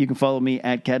Scrimshaw. You can follow me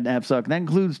at Catnapsuck. That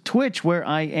includes Twitch, where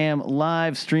I am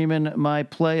live streaming my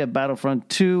play of Battlefront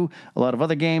 2, a lot of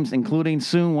other games, including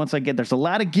soon, once I get, there's a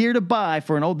lot of gear to buy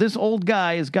for this old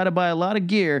guy has got to buy a lot of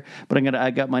gear, but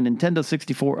I got my Nintendo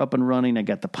 64 up and running. I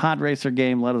got the Pod Racer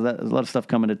game, a lot of stuff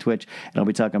coming to Twitch, and I'll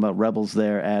be talking about Rebels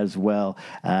there as well.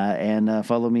 And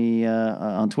follow me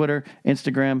on Twitter,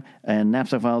 Instagram, and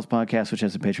Knapsack Files Podcast, which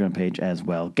has a Patreon page as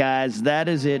well. Guys, that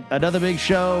is it. Another big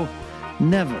show.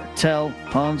 Never tell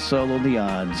Han Solo the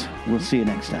odds. We'll see you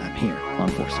next time here on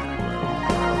Force Center.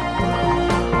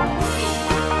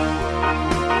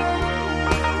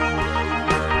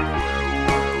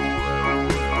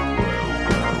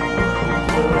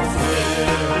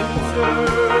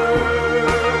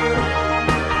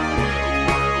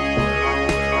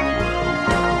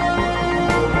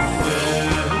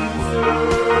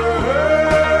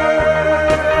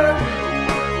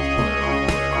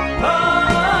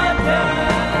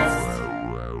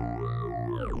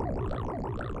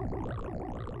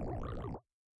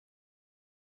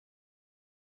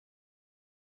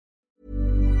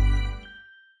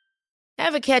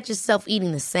 Ever catch yourself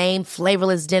eating the same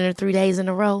flavorless dinner 3 days in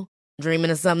a row?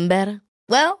 Dreaming of something better?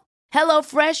 Well,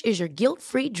 HelloFresh is your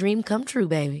guilt-free dream come true,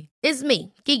 baby. It's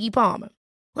me, Keke Palmer.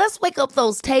 Let's wake up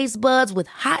those taste buds with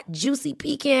hot, juicy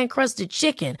pecan-crusted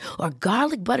chicken or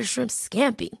garlic butter shrimp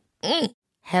scampi.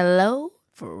 Hello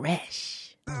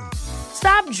Fresh.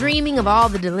 Stop dreaming of all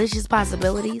the delicious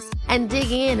possibilities and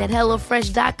dig in at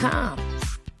HelloFresh.com.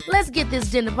 Let's get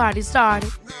this dinner party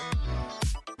started.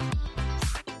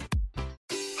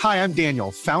 Hi, I'm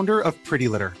Daniel, founder of Pretty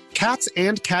Litter. Cats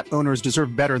and cat owners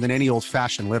deserve better than any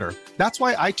old-fashioned litter. That's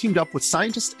why I teamed up with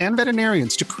scientists and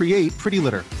veterinarians to create Pretty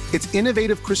Litter. Its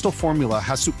innovative crystal formula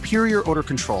has superior odor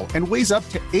control and weighs up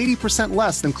to 80%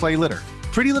 less than clay litter.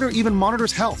 Pretty Litter even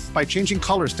monitors health by changing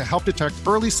colors to help detect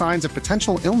early signs of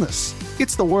potential illness.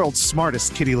 It's the world's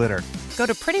smartest kitty litter. Go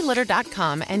to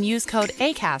prettylitter.com and use code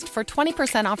ACAST for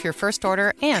 20% off your first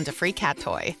order and a free cat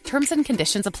toy. Terms and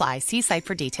conditions apply. See site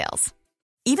for details.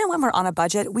 Even when we're on a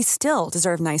budget, we still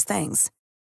deserve nice things.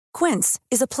 Quince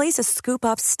is a place to scoop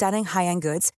up stunning high-end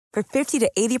goods for 50 to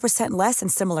 80% less than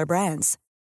similar brands.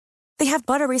 They have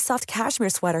buttery soft cashmere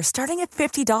sweaters starting at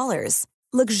 $50,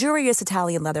 luxurious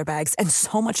Italian leather bags, and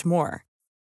so much more.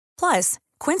 Plus,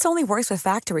 Quince only works with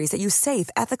factories that use safe,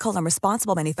 ethical, and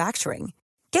responsible manufacturing.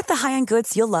 Get the high-end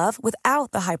goods you'll love without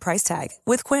the high price tag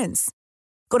with Quince.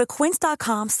 Go to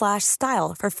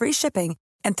quince.com/style for free shipping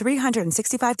and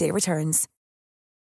 365-day returns.